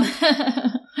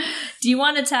 Do you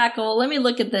want to tackle? Let me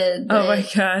look at the oh my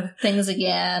God things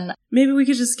again. Maybe we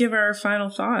could just give our final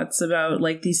thoughts about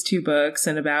like these two books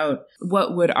and about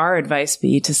what would our advice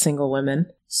be to single women.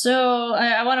 So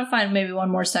I want to find maybe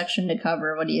one more section to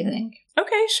cover. What do you think?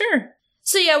 Okay, sure.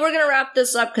 So yeah, we're going to wrap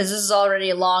this up because this is already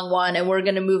a long one, and we're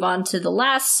going to move on to the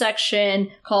last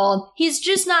section called He's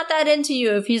Just Not That Into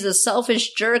You If He's a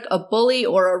Selfish Jerk, a Bully,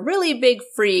 or a Really Big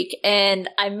Freak. And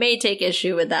I may take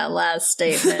issue with that last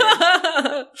statement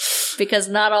because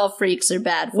not all freaks are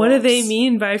bad folks. What do they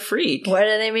mean by freak? What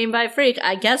do they mean by freak?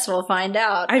 I guess we'll find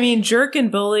out. I mean, jerk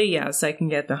and bully, yes, I can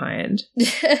get behind.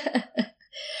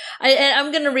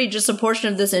 I'm going to read just a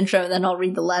portion of this intro and then I'll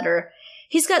read the letter.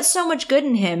 He's got so much good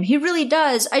in him. He really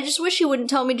does. I just wish he wouldn't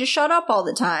tell me to shut up all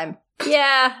the time.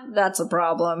 Yeah, that's a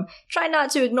problem. Try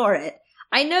not to ignore it.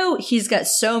 I know he's got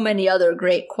so many other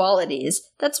great qualities.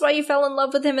 That's why you fell in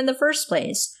love with him in the first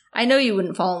place. I know you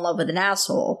wouldn't fall in love with an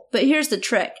asshole. But here's the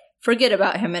trick. Forget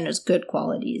about him and his good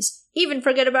qualities. Even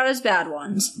forget about his bad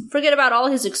ones. Forget about all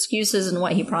his excuses and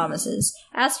what he promises.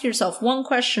 Ask yourself one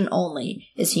question only.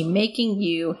 Is he making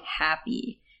you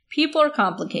happy? People are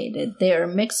complicated. They are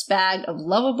a mixed bag of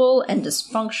lovable and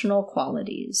dysfunctional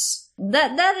qualities.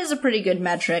 That is a pretty good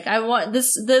metric. I want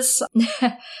this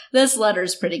this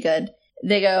letter's pretty good.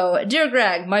 They go, Dear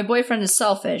Greg, my boyfriend is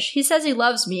selfish. He says he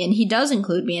loves me and he does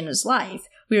include me in his life.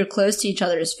 We are close to each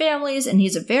other's families and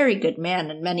he's a very good man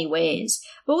in many ways.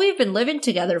 But we've been living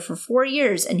together for 4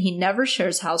 years and he never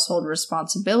shares household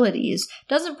responsibilities,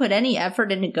 doesn't put any effort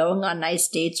into going on nice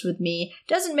dates with me,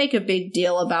 doesn't make a big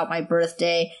deal about my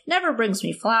birthday, never brings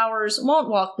me flowers, won't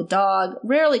walk the dog,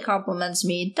 rarely compliments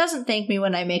me, doesn't thank me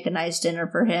when I make a nice dinner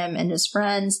for him and his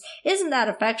friends, isn't that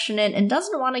affectionate, and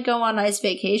doesn't want to go on nice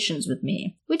vacations with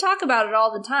me. We talk about it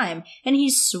all the time, and he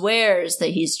swears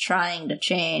that he's trying to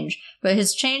change, but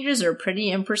his changes are pretty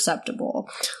imperceptible.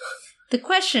 The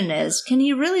question is, can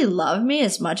he really love me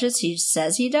as much as he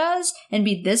says he does and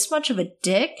be this much of a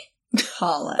dick?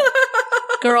 Paula.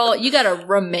 Girl, you got a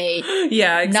roommate.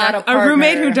 Yeah, exactly. Not a partner. A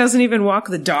roommate who doesn't even walk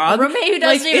the dog. A roommate who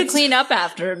doesn't even clean up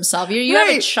after himself. You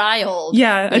right. have a child.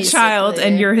 Yeah, basically. A child,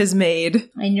 and you're his maid.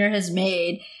 And you're his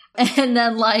maid. And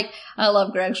then, I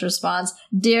love Greg's response.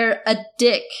 Dear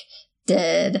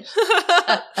addicted.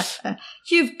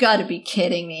 You've got to be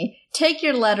kidding me. Take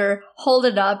your letter, hold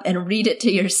it up, and read it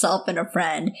to yourself and a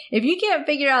friend. If you can't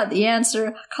figure out the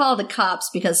answer, call the cops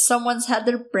because someone's had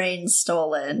their brains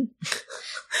stolen.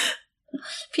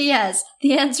 P.S.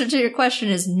 The answer to your question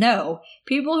is no.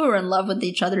 People who are in love with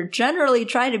each other generally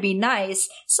try to be nice.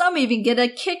 Some even get a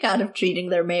kick out of treating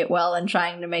their mate well and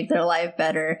trying to make their life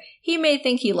better. He may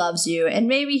think he loves you, and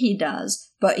maybe he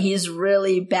does, but he's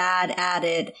really bad at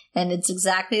it, and it's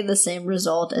exactly the same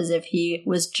result as if he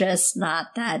was just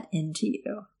not that into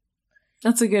you.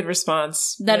 That's a good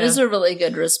response. That is a really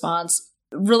good response.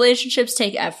 Relationships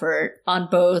take effort on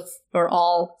both or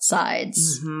all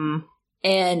sides. Mm-hmm.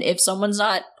 And if someone's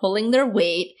not pulling their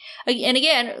weight, and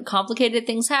again, complicated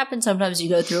things happen. Sometimes you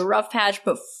go through a rough patch,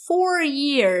 but 4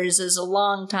 years is a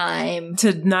long time.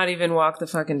 To not even walk the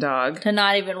fucking dog. To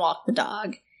not even walk the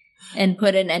dog and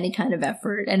put in any kind of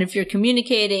effort. And if you're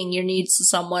communicating your needs to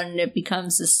someone and it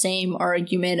becomes the same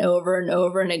argument over and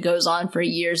over and it goes on for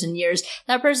years and years,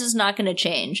 that person's not going to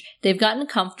change. They've gotten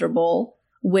comfortable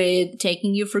with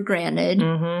taking you for granted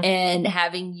and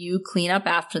having you clean up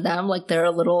after them like they're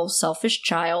a little selfish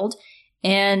child.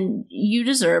 And you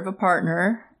deserve a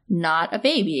partner, not a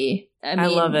baby. I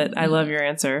love it. I love your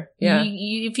answer. Yeah.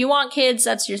 If you want kids,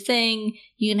 that's your thing.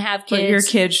 You can have kids. But your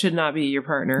kid should not be your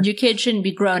partner. Your kid shouldn't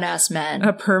be grown-ass men.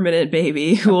 A permanent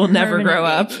baby who will never grow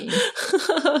up.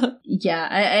 Yeah.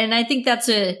 And I think that's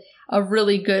a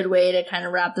really good way to kind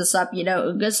of wrap this up. You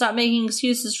know, stop making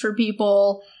excuses for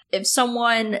people. If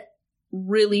someone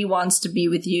really wants to be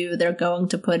with you, they're going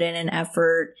to put in an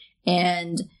effort.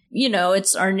 And, you know,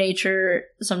 it's our nature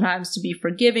sometimes to be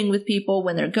forgiving with people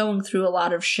when they're going through a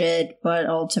lot of shit. But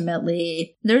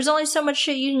ultimately, there's only so much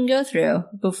shit you can go through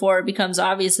before it becomes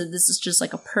obvious that this is just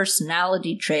like a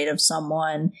personality trait of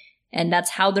someone. And that's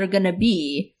how they're going to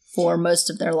be for most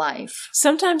of their life.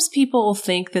 Sometimes people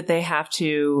think that they have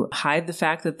to hide the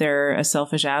fact that they're a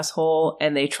selfish asshole,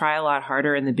 and they try a lot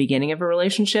harder in the beginning of a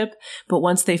relationship. But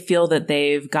once they feel that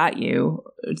they've got you,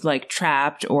 like,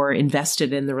 trapped or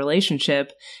invested in the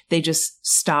relationship, they just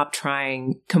stop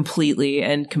trying completely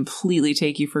and completely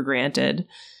take you for granted.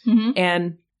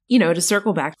 And you know, to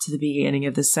circle back to the beginning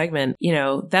of this segment, you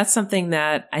know, that's something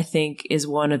that I think is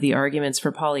one of the arguments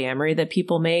for polyamory that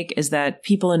people make, is that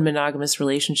people in monogamous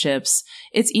relationships,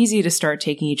 it's easy to start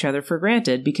taking each other for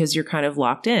granted because you're kind of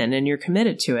locked in and you're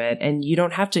committed to it. And you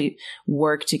don't have to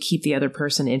work to keep the other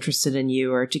person interested in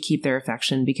you or to keep their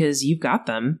affection because you've got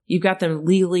them. You've got them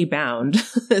legally bound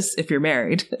if you're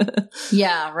married.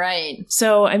 Yeah, right.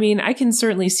 So, I mean, I can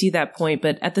certainly see that point.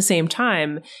 But at the same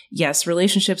time, yes,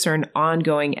 relationships are an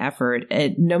ongoing effort.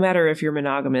 No matter if you're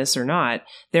monogamous or not,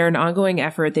 they're an ongoing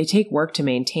effort. They take work to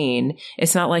maintain.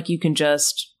 It's not like you can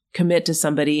just commit to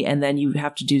somebody and then you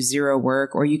have to do zero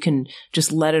work, or you can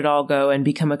just let it all go and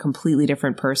become a completely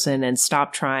different person and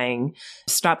stop trying,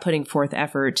 stop putting forth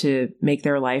effort to make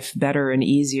their life better and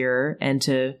easier and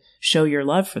to show your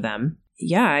love for them.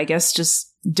 Yeah, I guess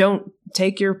just don't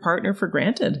take your partner for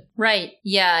granted. Right.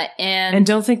 Yeah. And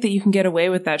don't think that you can get away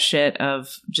with that shit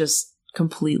of just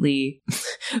completely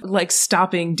like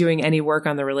stopping doing any work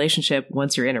on the relationship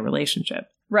once you're in a relationship.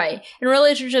 Right. And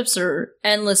relationships are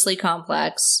endlessly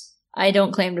complex. I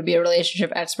don't claim to be a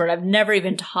relationship expert. I've never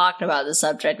even talked about the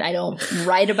subject. I don't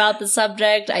write about the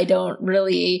subject. I don't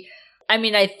really... I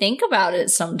mean, I think about it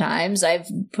sometimes. I've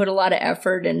put a lot of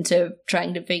effort into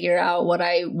trying to figure out what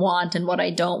I want and what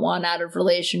I don't want out of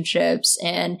relationships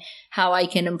and how I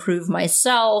can improve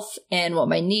myself and what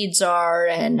my needs are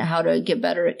and how to get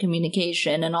better at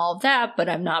communication and all of that. But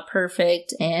I'm not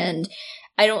perfect. And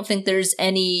I don't think there's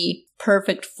any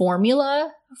perfect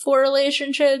formula for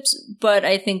relationships, but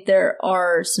I think there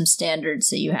are some standards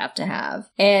that you have to have.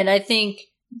 And I think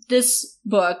this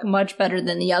book, much better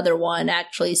than the other one,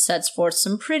 actually sets forth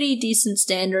some pretty decent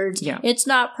standards. Yeah. It's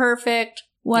not perfect,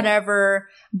 whatever,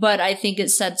 but I think it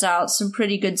sets out some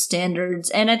pretty good standards.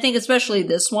 And I think especially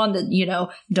this one, that, you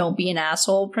know, don't be an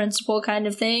asshole principle kind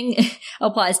of thing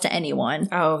applies to anyone.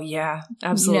 Oh, yeah,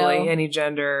 absolutely. You know? Any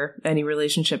gender, any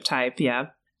relationship type. Yeah.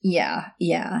 Yeah.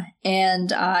 Yeah.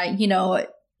 And, you know,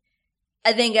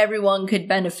 I think everyone could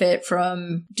benefit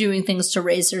from doing things to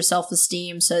raise their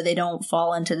self-esteem so they don't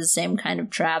fall into the same kind of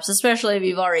traps, especially if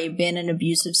you've already been in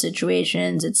abusive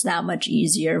situations. It's that much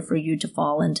easier for you to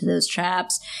fall into those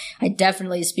traps. I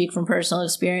definitely speak from personal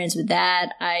experience with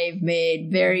that. I've made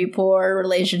very poor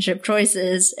relationship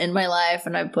choices in my life,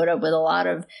 and I've put up with a lot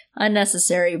of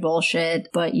unnecessary bullshit,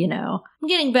 but, you know, I'm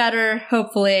getting better,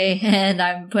 hopefully, and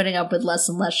I'm putting up with less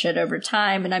and less shit over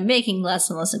time, and I'm making less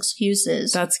and less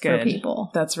excuses. That's good. For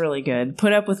people. That's really good.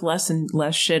 Put up with less and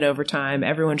less shit over time.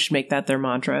 Everyone should make that their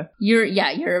mantra. You're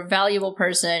a valuable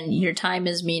person. Your time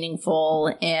is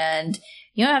meaningful, and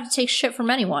you don't have to take shit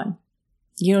from anyone.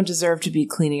 You don't deserve to be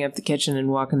cleaning up the kitchen and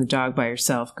walking the dog by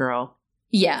yourself, girl.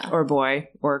 Yeah. Or boy.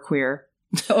 Or queer.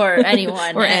 Or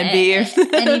anyone. Or envy.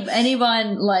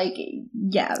 Anyone, like,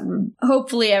 yeah,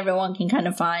 hopefully everyone can kind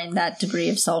of find that degree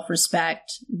of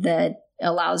self-respect that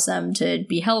allows them to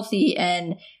be healthy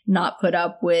and not put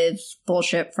up with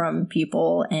bullshit from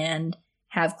people and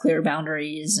have clear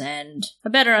boundaries and a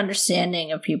better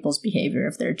understanding of people's behavior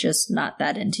if they're just not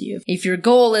that into you. If your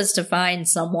goal is to find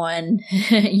someone,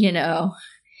 you know,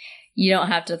 you don't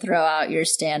have to throw out your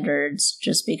standards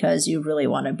just because you really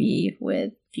want to be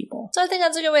with people. So I think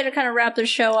that's a good way to kind of wrap the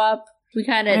show up.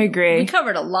 I agree. We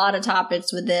covered a lot of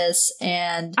topics with this,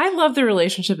 and I love the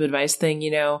relationship advice thing.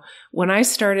 You know, when I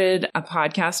started a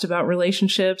podcast about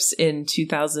relationships in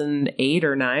 2008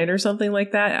 or 9 or something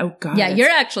like that. Oh God. Yeah, you're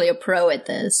actually a pro at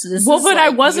this. But I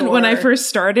wasn't when I first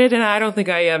started, and I don't think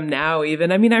I am now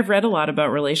even. I mean, I've read a lot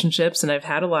about relationships and I've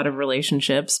had a lot of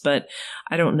relationships, but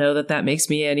I don't know that makes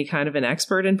me any kind of an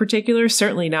expert in particular.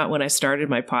 Certainly not when I started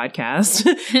my podcast.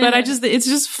 But it's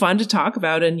just fun to talk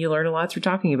about, and you learn a lot through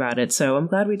talking about it. So I'm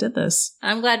glad we did this.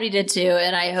 I'm glad we did too.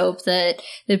 And I hope that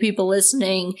the people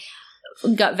listening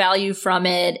got value from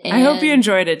it. And I hope you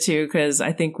enjoyed it too, because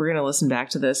I think we're going to listen back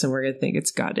to this and we're going to think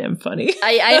it's goddamn funny.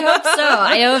 I hope so.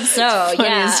 I hope so.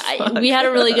 Yeah. We had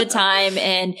a really good time.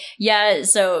 And yeah,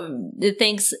 so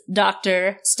thanks,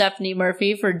 Dr. Stephanie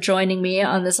Murphy, for joining me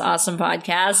on this awesome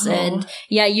podcast. Oh. And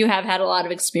yeah, you have had a lot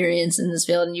of experience in this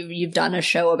field, and you've done a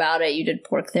show about it. You did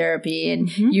pork therapy, and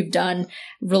you've done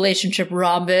Relationship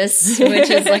Rhombus,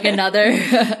 which is like another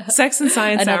Sex and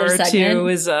Science Hour segment. 2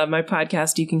 is my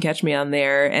podcast. You can catch me on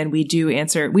there, and we do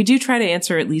try to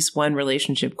answer at least one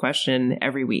relationship question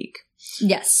every week.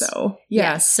 Yes. So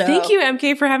yeah. Yes, so thank you,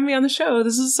 MK, for having me on the show.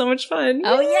 This is so much fun.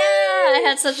 Oh yeah, I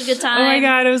had such a good time. Oh my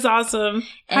God, it was awesome.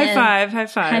 High five.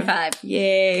 High five.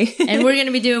 Yay. And we're going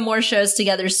to be doing more shows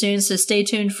together soon, so stay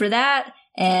tuned for that.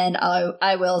 And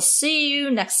I will see you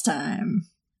next time.